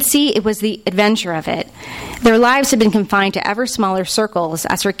 But he could see it was the adventure of it. Their lives had been confined to ever smaller circles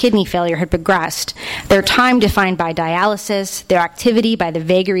as her kidney failure had progressed, their time defined by dialysis, their activity by the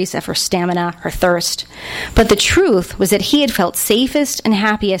vagaries of her stamina, her thirst. But the truth was that he had felt safest and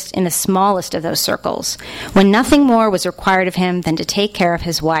happiest in the smallest of those circles, when nothing more was required of him than to take care of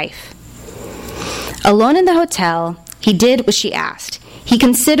his wife. Alone in the hotel, he did what she asked. He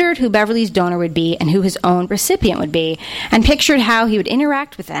considered who Beverly's donor would be and who his own recipient would be, and pictured how he would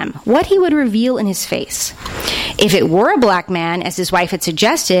interact with them, what he would reveal in his face. If it were a black man, as his wife had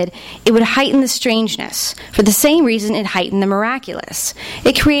suggested, it would heighten the strangeness, for the same reason it heightened the miraculous.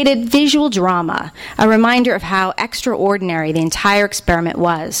 It created visual drama, a reminder of how extraordinary the entire experiment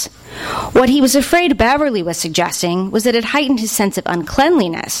was. What he was afraid Beverly was suggesting was that it heightened his sense of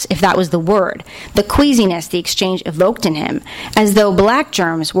uncleanliness, if that was the word, the queasiness the exchange evoked in him, as though black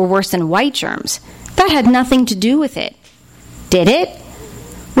germs were worse than white germs. That had nothing to do with it. Did it?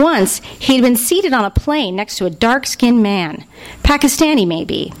 Once, he had been seated on a plane next to a dark-skinned man, Pakistani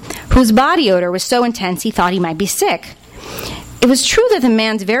maybe, whose body odor was so intense he thought he might be sick. It was true that the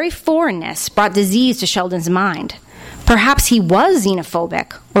man's very foreignness brought disease to Sheldon's mind. Perhaps he was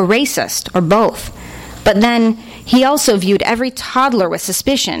xenophobic, or racist, or both. But then, he also viewed every toddler with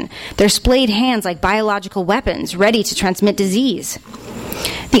suspicion, their splayed hands like biological weapons, ready to transmit disease.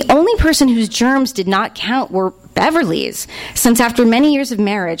 The only person whose germs did not count were Beverly's, since after many years of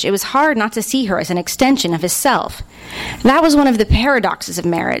marriage, it was hard not to see her as an extension of his self. That was one of the paradoxes of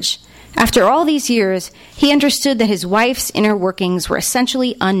marriage. After all these years, he understood that his wife's inner workings were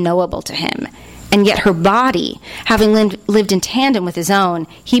essentially unknowable to him, and yet her body, having lived in tandem with his own,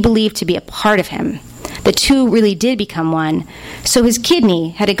 he believed to be a part of him. The two really did become one, so his kidney,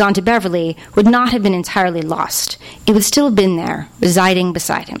 had it gone to Beverly, would not have been entirely lost. It would still have been there, residing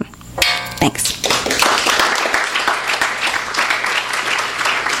beside him. Thanks.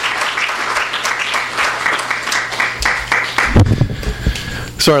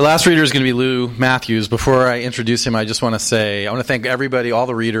 So our last reader is going to be Lou Mathews. Before I introduce him, I just want to say, I want to thank everybody, all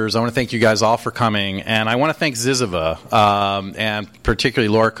the readers. I want to thank you guys all for coming. And I want to thank Zyzzyva, and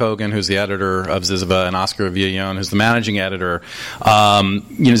particularly Laura Kogan, who's the editor of Zyzzyva, and Oscar Villon, who's the managing editor.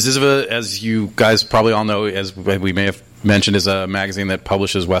 Zyzzyva, as you guys probably all know, as we may have mentioned, is a magazine that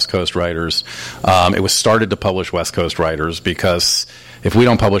publishes West Coast writers. It was started to publish West Coast writers because if we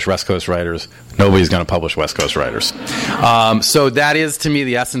don't publish West Coast writers, nobody's going to publish West Coast writers. So that is, to me,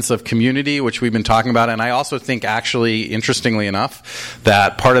 the essence of community, which we've been talking about. And I also think, actually, interestingly enough,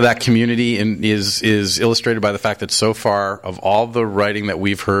 that part of that community is illustrated by the fact that so far, of all the writing that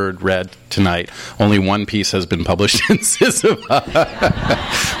we've read tonight, only one piece has been published in Zyzzyva,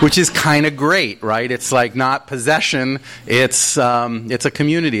 which is kind of great, right? It's like not possession. It's a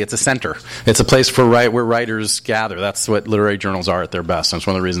community. It's a center. It's a place for where writers gather. That's what literary journals are at their best. And it's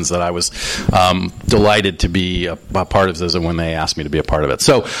one of the reasons that I was delighted to be a part of Zyzzyva when they asked me to be a part of it.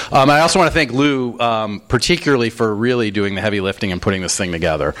 So I also want to thank Lou, particularly for really doing the heavy lifting and putting this thing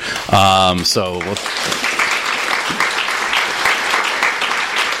together.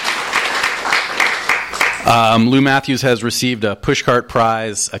 Lou Mathews has received a Pushcart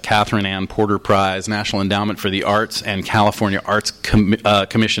Prize, a Catherine Ann Porter Prize, National Endowment for the Arts, and California Arts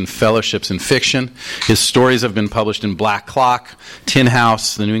Commission Fellowships in Fiction. His stories have been published in Black Clock, Tin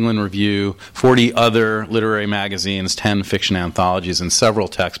House, the New England Review, 40 other literary magazines, 10 fiction anthologies, and several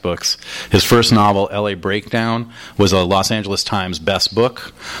textbooks. His first novel, L.A. Breakdown, was a Los Angeles Times Best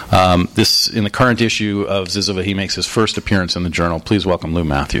Book. In the current issue of Zyzzyva, he makes his first appearance in the journal. Please welcome Lou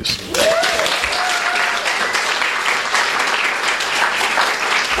Mathews.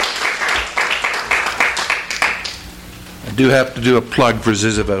 I do have to do a plug for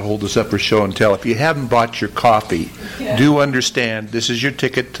Zyzzyva, hold this up for show and tell. If you haven't bought your coffee, do understand this is your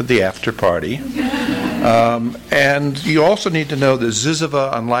ticket to the after party. And you also need to know that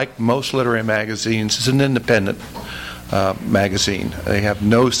Zyzzyva, unlike most literary magazines, is an independent magazine. They have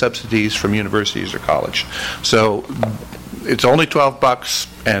no subsidies from universities or college. So it's only $12,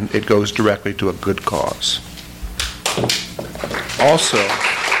 and it goes directly to a good cause.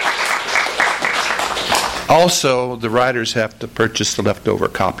 Also, the writers have to purchase the leftover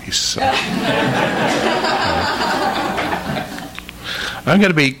copies. So. I'm going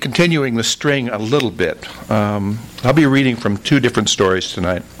to be continuing the string a little bit. I'll be reading from two different stories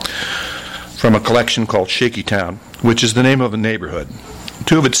tonight from a collection called Shaky Town, which is the name of a neighborhood.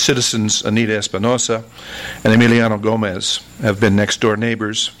 Two of its citizens, Anita Espinosa and Emiliano Gomez, have been next-door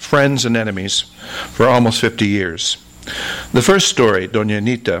neighbors, friends and enemies for almost 50 years. The first story, Doña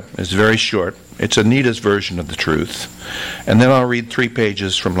Anita, is very short. It's Anita's version of the truth. And then I'll read 3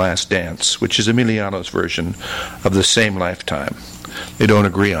 pages from Last Dance, which is Emiliano's version of the same lifetime. They don't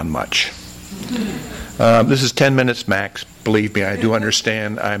agree on much. This is 10 minutes max. Believe me, I do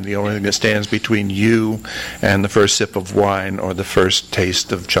understand I'm the only thing that stands between you and the first sip of wine or the first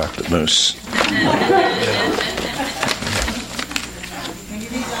taste of chocolate mousse.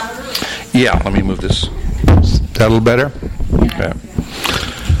 Yeah, let me move this. Is that a little better? Okay.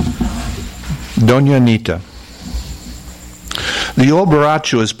 Doña Anita. The old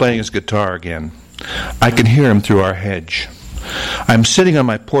borracho is playing his guitar again. I can hear him through our hedge. I'm sitting on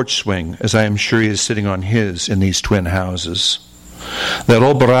my porch swing, as I am sure he is sitting on his in these twin houses. That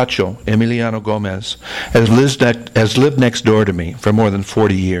old borracho, Emiliano Gomez, has lived next door to me for more than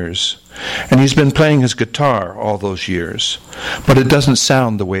 40 years. And he's been playing his guitar all those years. But it doesn't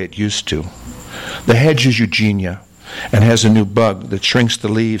sound the way it used to. The hedge is Eugenia, and has a new bug that shrinks the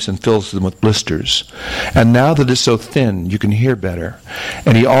leaves and fills them with blisters. And now that it's so thin, you can hear better.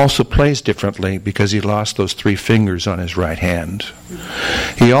 And he also plays differently because he lost those 3 fingers on his right hand.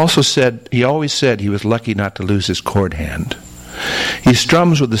 He always said he was lucky not to lose his chord hand. He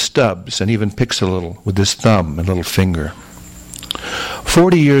strums with the stubs and even picks a little with his thumb and little finger.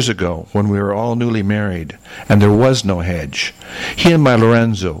 40 years ago, when we were all newly married and there was no hedge, he and my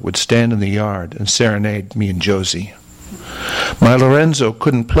Lorenzo would stand in the yard and serenade me and Josie. My Lorenzo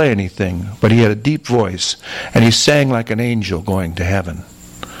couldn't play anything, but he had a deep voice, and he sang like an angel going to heaven.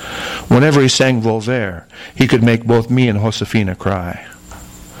 Whenever he sang Voltaire, he could make both me and Josefina cry.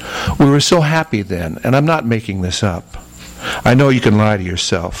 We were so happy then, and I'm not making this up. I know you can lie to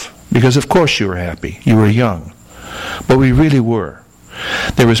yourself, because of course you were happy. You were young. But we really were.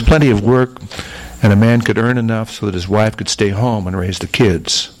 There was plenty of work, and a man could earn enough so that his wife could stay home and raise the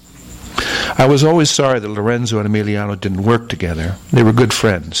kids. I was always sorry that Lorenzo and Emiliano didn't work together. They were good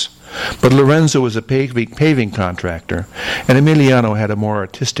friends. But Lorenzo was a paving contractor, and Emiliano had a more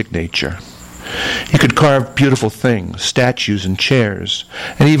artistic nature. He could carve beautiful things, statues and chairs,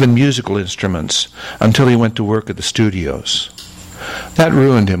 and even musical instruments, until he went to work at the studios. That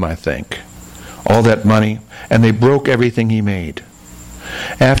ruined him, I think. All that money, and they broke everything he made.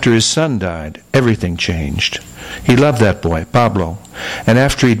 After his son died, everything changed. He loved that boy, Pablo, and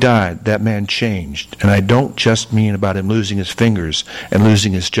after he died, that man changed. And I don't just mean about him losing his fingers and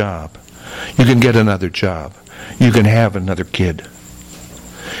losing his job. You can get another job. You can have another kid.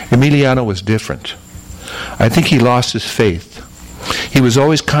 Emiliano was different. I think he lost his faith. He was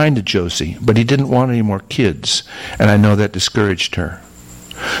always kind to Josie, but he didn't want any more kids, and I know that discouraged her.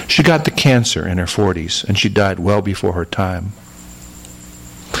 She got the cancer in her 40s, and she died well before her time.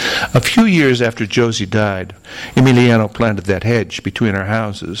 A few years after Josie died, Emiliano planted that hedge between our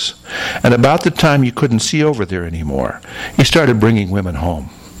houses, and about the time you couldn't see over there anymore, he started bringing women home.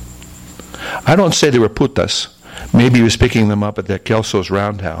 I don't say they were putas. Maybe he was picking them up at the Kelso's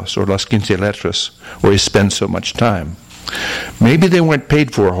Roundhouse or Las Quince Letras, where he spent so much time. Maybe they weren't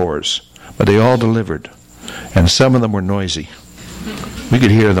paid for whores, but they all delivered, and some of them were noisy. We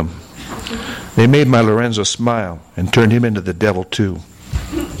could hear them. They made my Lorenzo smile and turned him into the devil, too.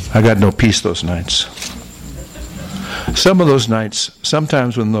 I got no peace those nights. Some of those nights,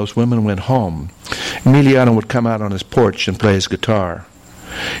 sometimes when those women went home, Emiliano would come out on his porch and play his guitar.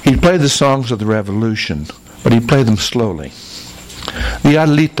 He'd play the songs of the Revolution, but he'd play them slowly. The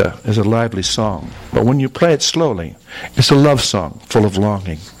Adelita is a lively song, but when you play it slowly, it's a love song full of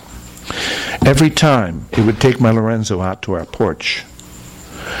longing. Every time, he would take my Lorenzo out to our porch.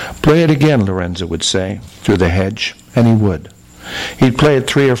 "Play it again," Lorenzo would say, through the hedge, and he would. He'd play it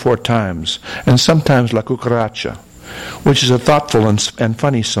 3 or 4 times, and sometimes La Cucaracha, which is a thoughtful and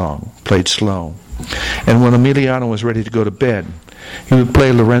funny song, played slow. And when Emiliano was ready to go to bed, he would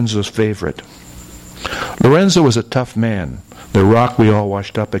play Lorenzo's favorite. Lorenzo was a tough man, the rock we all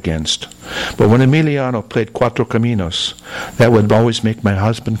washed up against. But when Emiliano played Cuatro Caminos, that would always make my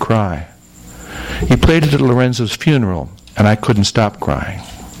husband cry. He played it at Lorenzo's funeral, and I couldn't stop crying.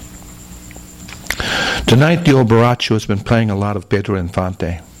 Tonight, the old borracho has been playing a lot of Pedro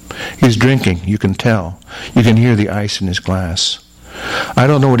Infante. He's drinking, you can tell. You can hear the ice in his glass. I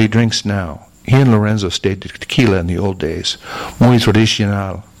don't know what he drinks now. He and Lorenzo stayed tequila in the old days, muy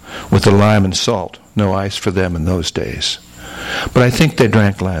tradicional, with the lime and salt, no ice for them in those days. But I think they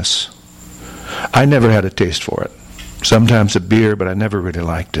drank less. I never had a taste for it. Sometimes a beer, but I never really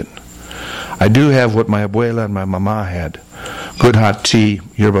liked it. I do have what my abuela and my mama had, good hot tea,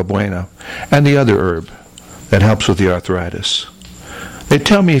 yerba buena, and the other herb that helps with the arthritis. They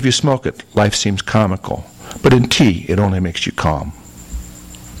tell me if you smoke it, life seems comical, but in tea, it only makes you calm.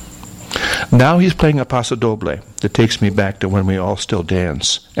 Now he's playing a paso doble that takes me back to when we all still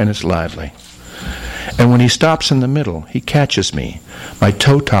dance, and it's lively. And when he stops in the middle, he catches me, my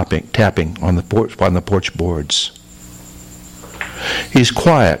toe tapping on the porch boards. He's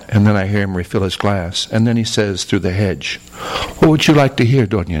quiet, and then I hear him refill his glass, and then he says through the hedge, "What would you like to hear,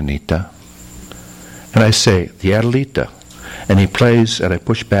 Doña Anita?" And I say, "The Adelita." And he plays, and I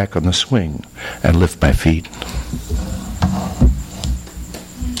push back on the swing and lift my feet.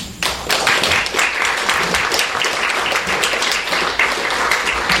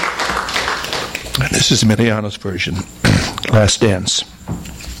 And this is Emiliano's version, Last Dance.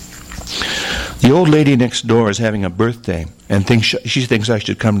 The old lady next door is having a birthday and she thinks I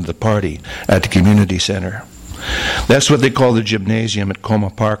should come to the party at the community center. That's what they call the gymnasium at Coma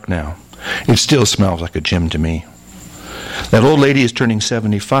Park now. It still smells like a gym to me. That old lady is turning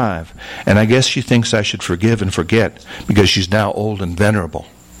 75, and I guess she thinks I should forgive and forget because she's now old and venerable.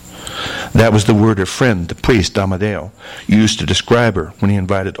 That was the word her friend, the priest Amadeo, used to describe her when he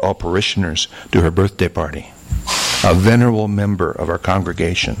invited all parishioners to her birthday party. A venerable member of our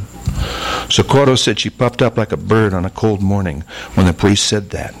congregation. Socorro said she puffed up like a bird on a cold morning when the priest said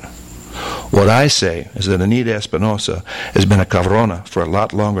that. What I say is that Anita Espinosa has been a cabrona for a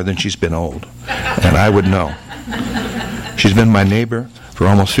lot longer than she's been old, and I would know. She's been my neighbor for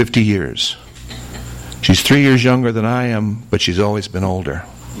almost 50 years. She's 3 years younger than I am, but she's always been older.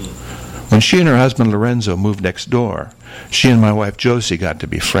 When she and her husband Lorenzo moved next door, she and my wife Josie got to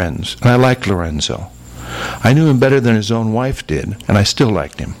be friends, and I liked Lorenzo. I knew him better than his own wife did, and I still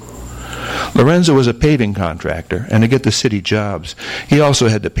liked him. Lorenzo was a paving contractor, and to get the city jobs, he also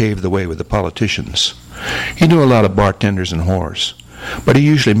had to pave the way with the politicians. He knew a lot of bartenders and whores, but he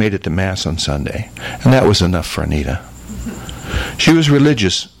usually made it to Mass on Sunday, and that was enough for Anita. She was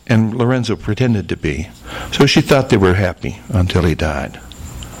religious, and Lorenzo pretended to be, so she thought they were happy until he died.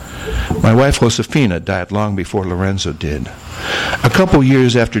 My wife Josefina died long before Lorenzo did. A couple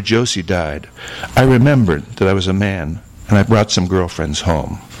years after Josie died, I remembered that I was a man, and I brought some girlfriends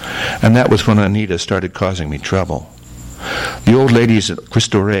home. And that was when Anita started causing me trouble. The old ladies at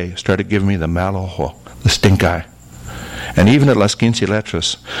Cristo Rey started giving me the mal ojo, the stink eye. And even at Las Quince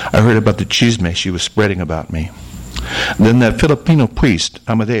Letras, I heard about the chisme she was spreading about me. Then that Filipino priest,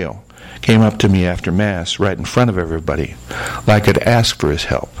 Amadeo, came up to me after Mass right in front of everybody, like I'd asked for his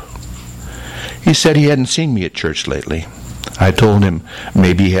help. He said he hadn't seen me at church lately. I told him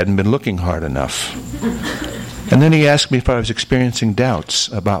maybe he hadn't been looking hard enough. And then he asked me if I was experiencing doubts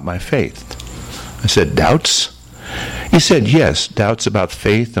about my faith. I said, doubts? He said, yes, doubts about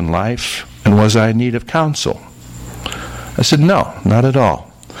faith and life, and was I in need of counsel? I said, no, not at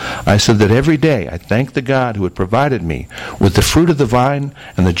all. I said that every day I thanked the God who had provided me with the fruit of the vine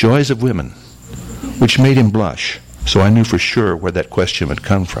and the joys of women, which made him blush, so I knew for sure where that question had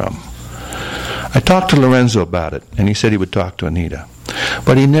come from. I talked to Lorenzo about it, and he said he would talk to Anita.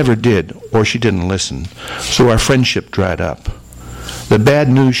 But he never did, or she didn't listen, so our friendship dried up. The bad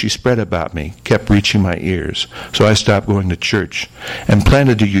news she spread about me kept reaching my ears, so I stopped going to church and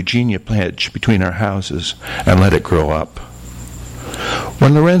planted a Eugenia hedge between our houses and let it grow up.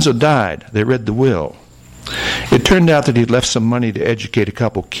 When Lorenzo died, they read the will. It turned out that he'd left some money to educate a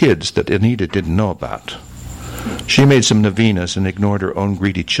couple kids that Anita didn't know about. She made some novenas and ignored her own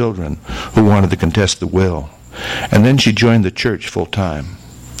greedy children who wanted to contest the will. And then she joined the church full time.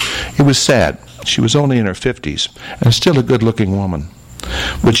 It was sad. She was only in her 50s and still a good-looking woman.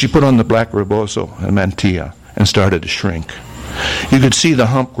 But she put on the black rebozo and mantilla and started to shrink. You could see the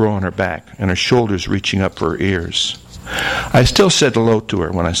hump grow on her back and her shoulders reaching up for her ears. I still said hello to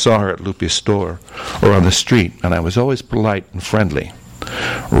her when I saw her at Lupia's store or on the street, and I was always polite and friendly.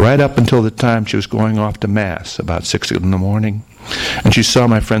 Right up until the time she was going off to Mass, about 6 in the morning, and she saw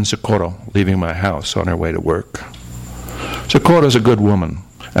my friend Socorro leaving my house on her way to work. Socorro's a good woman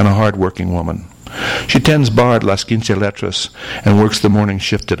and a hard-working woman. She tends bar at Las Quince Letras and works the morning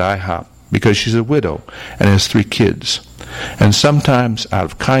shift at IHOP because she's a widow and has 3 kids. And sometimes, out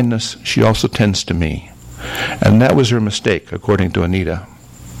of kindness, she also tends to me. And that was her mistake, according to Anita.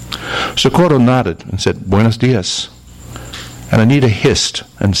 Socorro nodded and said, "Buenos dias." And Anita hissed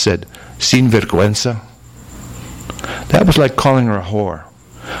and said, "Sin vergüenza." That was like calling her a whore.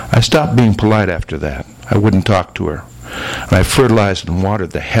 I stopped being polite after that. I wouldn't talk to her. And I fertilized and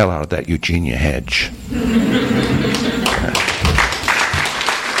watered the hell out of that Eugenia hedge.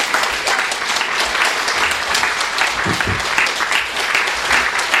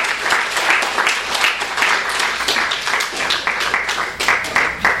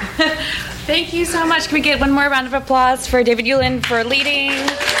 Thank you so much. Can we get one more round of applause for David Ulin for leading?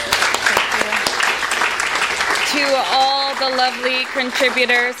 To all the lovely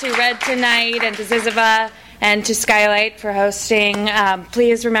contributors who read tonight, and to Zyzzyva and to Skylight for hosting.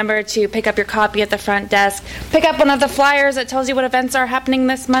 Please remember to pick up your copy at the front desk. Pick up one of the flyers that tells you what events are happening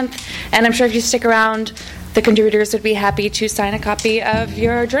this month. And I'm sure if you stick around, the contributors would be happy to sign a copy of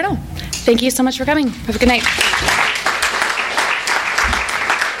your journal. Thank you so much for coming. Have a good night.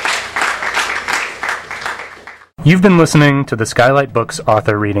 You've been listening to the Skylight Books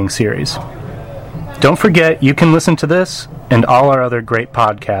author reading series. Don't forget you can listen to this and all our other great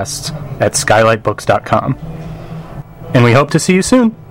podcasts at skylightbooks.com. And we hope to see you soon.